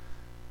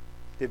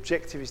 The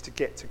objective is to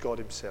get to God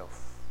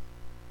Himself.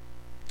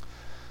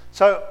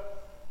 So,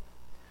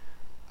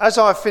 as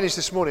I finished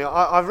this morning,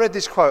 I've read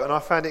this quote and I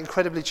found it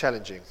incredibly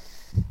challenging.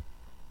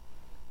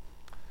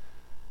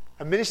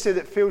 A minister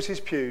that fills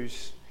his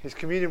pews, his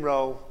communion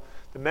roll,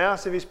 the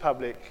mouths of his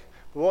public,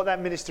 but what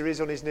that minister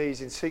is on his knees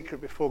in secret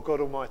before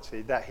God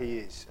Almighty, that he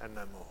is and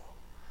no more.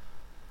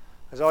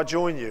 As I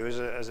join you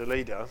as a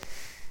leader,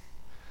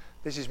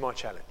 this is my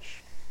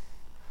challenge.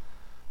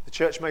 The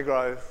church may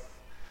grow,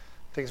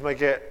 things may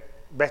get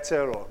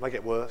better or may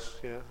get worse,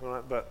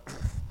 right? But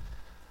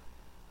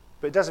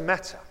it doesn't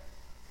matter.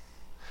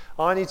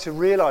 I need to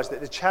realise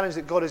that the challenge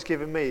that God has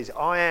given me is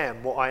I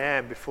am what I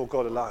am before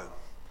God alone.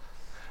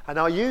 And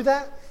are you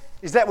that?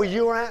 Is that where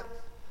you're at?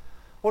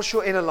 What's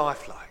your inner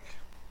life like?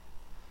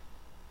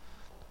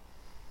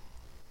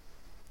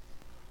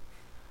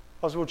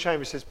 Oswald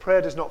Chambers says,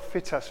 prayer does not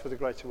fit us for the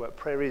greater work.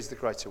 Prayer is the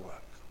greater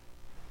work.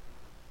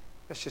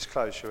 Let's just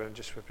close here and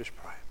just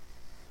pray.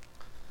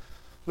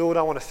 Lord,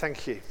 I want to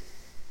thank you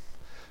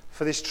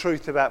for this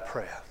truth about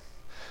prayer.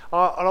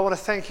 And I want to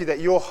thank you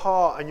that your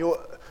heart and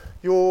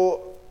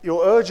your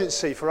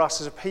urgency for us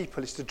as a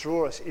people is to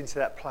draw us into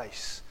that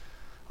place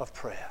of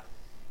prayer.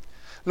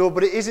 Lord,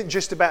 but it isn't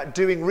just about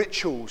doing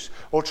rituals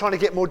or trying to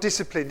get more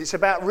disciplined. It's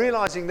about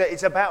realising that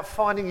it's about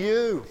finding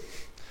you.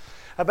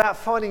 About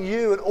finding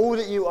you and all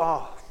that you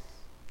are.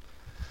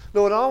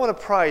 Lord, I want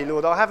to pray,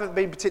 Lord, I haven't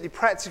been particularly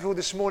practical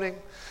this morning.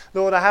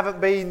 Lord, I haven't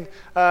been,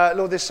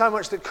 Lord, there's so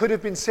much that could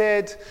have been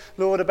said,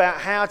 Lord, about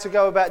how to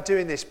go about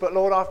doing this. But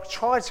Lord, I've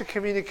tried to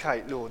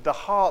communicate, Lord, the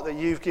heart that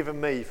you've given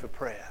me for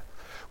prayer,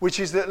 which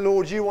is that,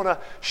 Lord, you want to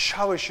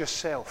show us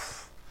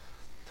yourself.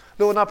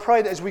 Lord, and I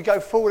pray that as we go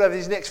forward over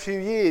these next few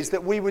years,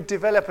 that we would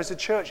develop as a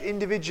church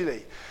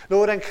individually,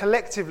 Lord, and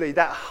collectively,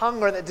 that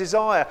hunger and that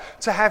desire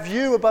to have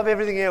you above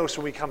everything else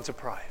when we come to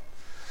pray.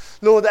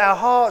 Lord, that our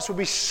hearts will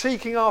be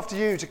seeking after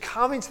you to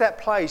come into that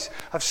place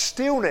of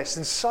stillness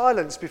and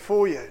silence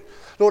before you.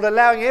 Lord,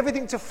 allowing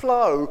everything to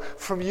flow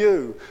from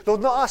you.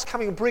 Lord, not us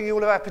coming and bringing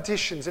all of our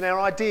petitions and our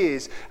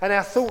ideas and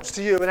our thoughts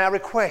to you and our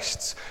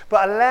requests,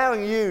 but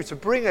allowing you to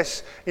bring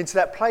us into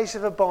that place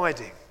of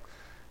abiding,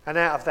 and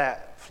out of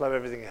that flow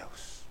everything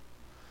else.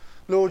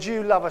 Lord,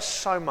 you love us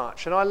so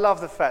much, and I love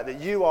the fact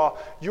that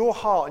your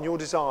heart and your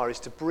desire is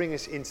to bring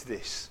us into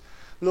this.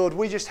 Lord,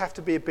 we just have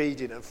to be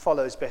obedient and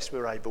follow as best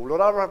we're able.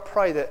 Lord, I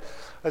pray that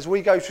as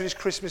we go through this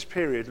Christmas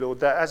period, Lord,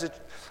 that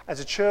as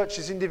a church,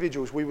 as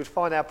individuals, we would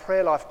find our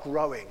prayer life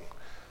growing,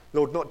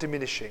 Lord, not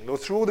diminishing. Lord,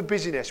 through all the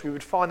busyness, we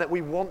would find that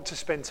we want to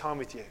spend time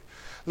with you.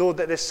 Lord,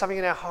 that there's something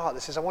in our heart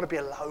that says, I want to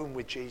be alone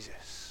with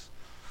Jesus.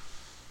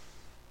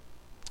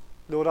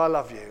 Lord, I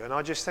love you, and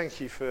I just thank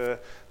you for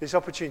this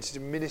opportunity to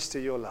minister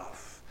your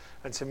love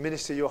and to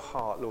minister your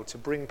heart, Lord, to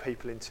bring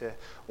people into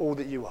all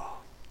that you are.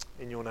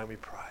 In your name we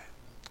pray.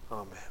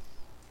 Amen.